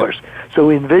days, of course. So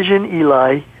Envision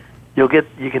Eli. You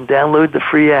can download the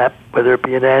free app, whether it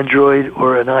be an Android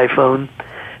or an iPhone.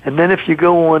 And then if you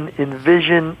go on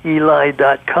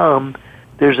envisioneli.com,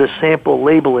 there's a sample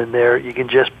label in there. You can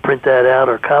just print that out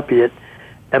or copy it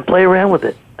and play around with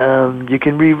it. You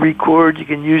can re-record. You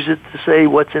can use it to say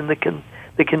what's in the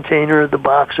container, the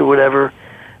box, or whatever,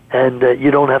 and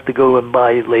you don't have to go and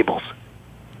buy labels.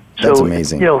 That's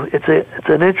amazing. It's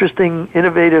an interesting,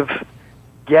 innovative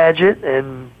gadget,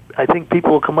 and I think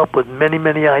people will come up with many,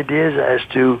 many ideas as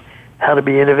to how to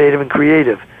be innovative and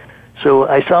creative. So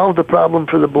I solved the problem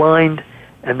for the blind,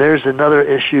 and there's another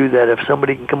issue that if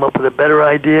somebody can come up with a better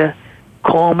idea,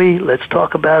 call me, let's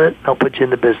talk about it, I'll put you in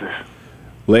the business.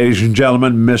 Ladies and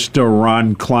gentlemen, Mr.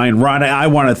 Ron Klein. Ron, I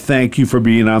want to thank you for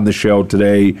being on the show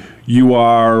today. You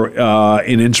are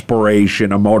an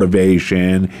inspiration, a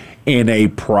motivation, and a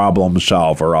problem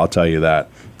solver, I'll tell you that.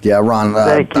 Yeah, Ron,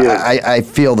 thank you. I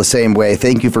feel the same way.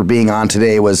 Thank you for being on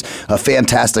today. It was a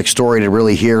fantastic story to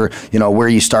really hear, where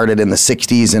you started in the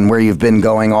 60s and where you've been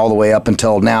going all the way up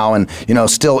until now and,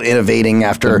 still innovating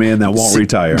after... The man that won't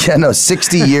retire.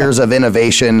 60 years of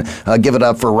innovation. Give it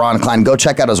up for Ron Klein. Go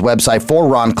check out his website,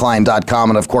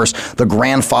 forronklein.com, and, of course,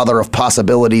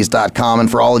 thegrandfatherofpossibilities.com. And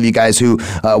for all of you guys who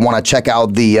want to check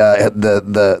out the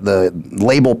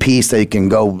label piece, they can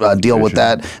go deal with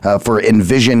that for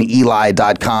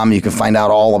envisioneli.com. voiceamerica.com. You can find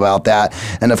out all about that.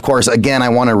 And of course, again, I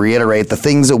want to reiterate the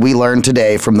things that we learned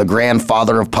today from the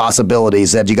grandfather of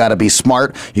possibilities, that you got to be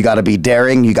smart, you got to be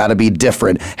daring, you got to be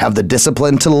different. Have the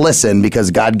discipline to listen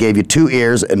because God gave you 2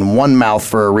 ears and 1 mouth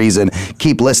for a reason.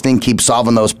 Keep listening, keep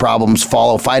solving those problems.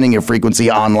 Follow Finding Your Frequency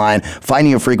online,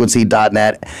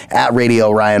 findingyourfrequency.net, at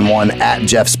Radio Ryan 1, at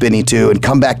Jeff Spinney 2, and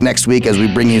come back next week as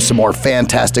we bring you some more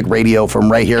fantastic radio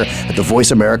from right here at the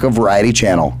Voice America Variety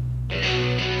Channel.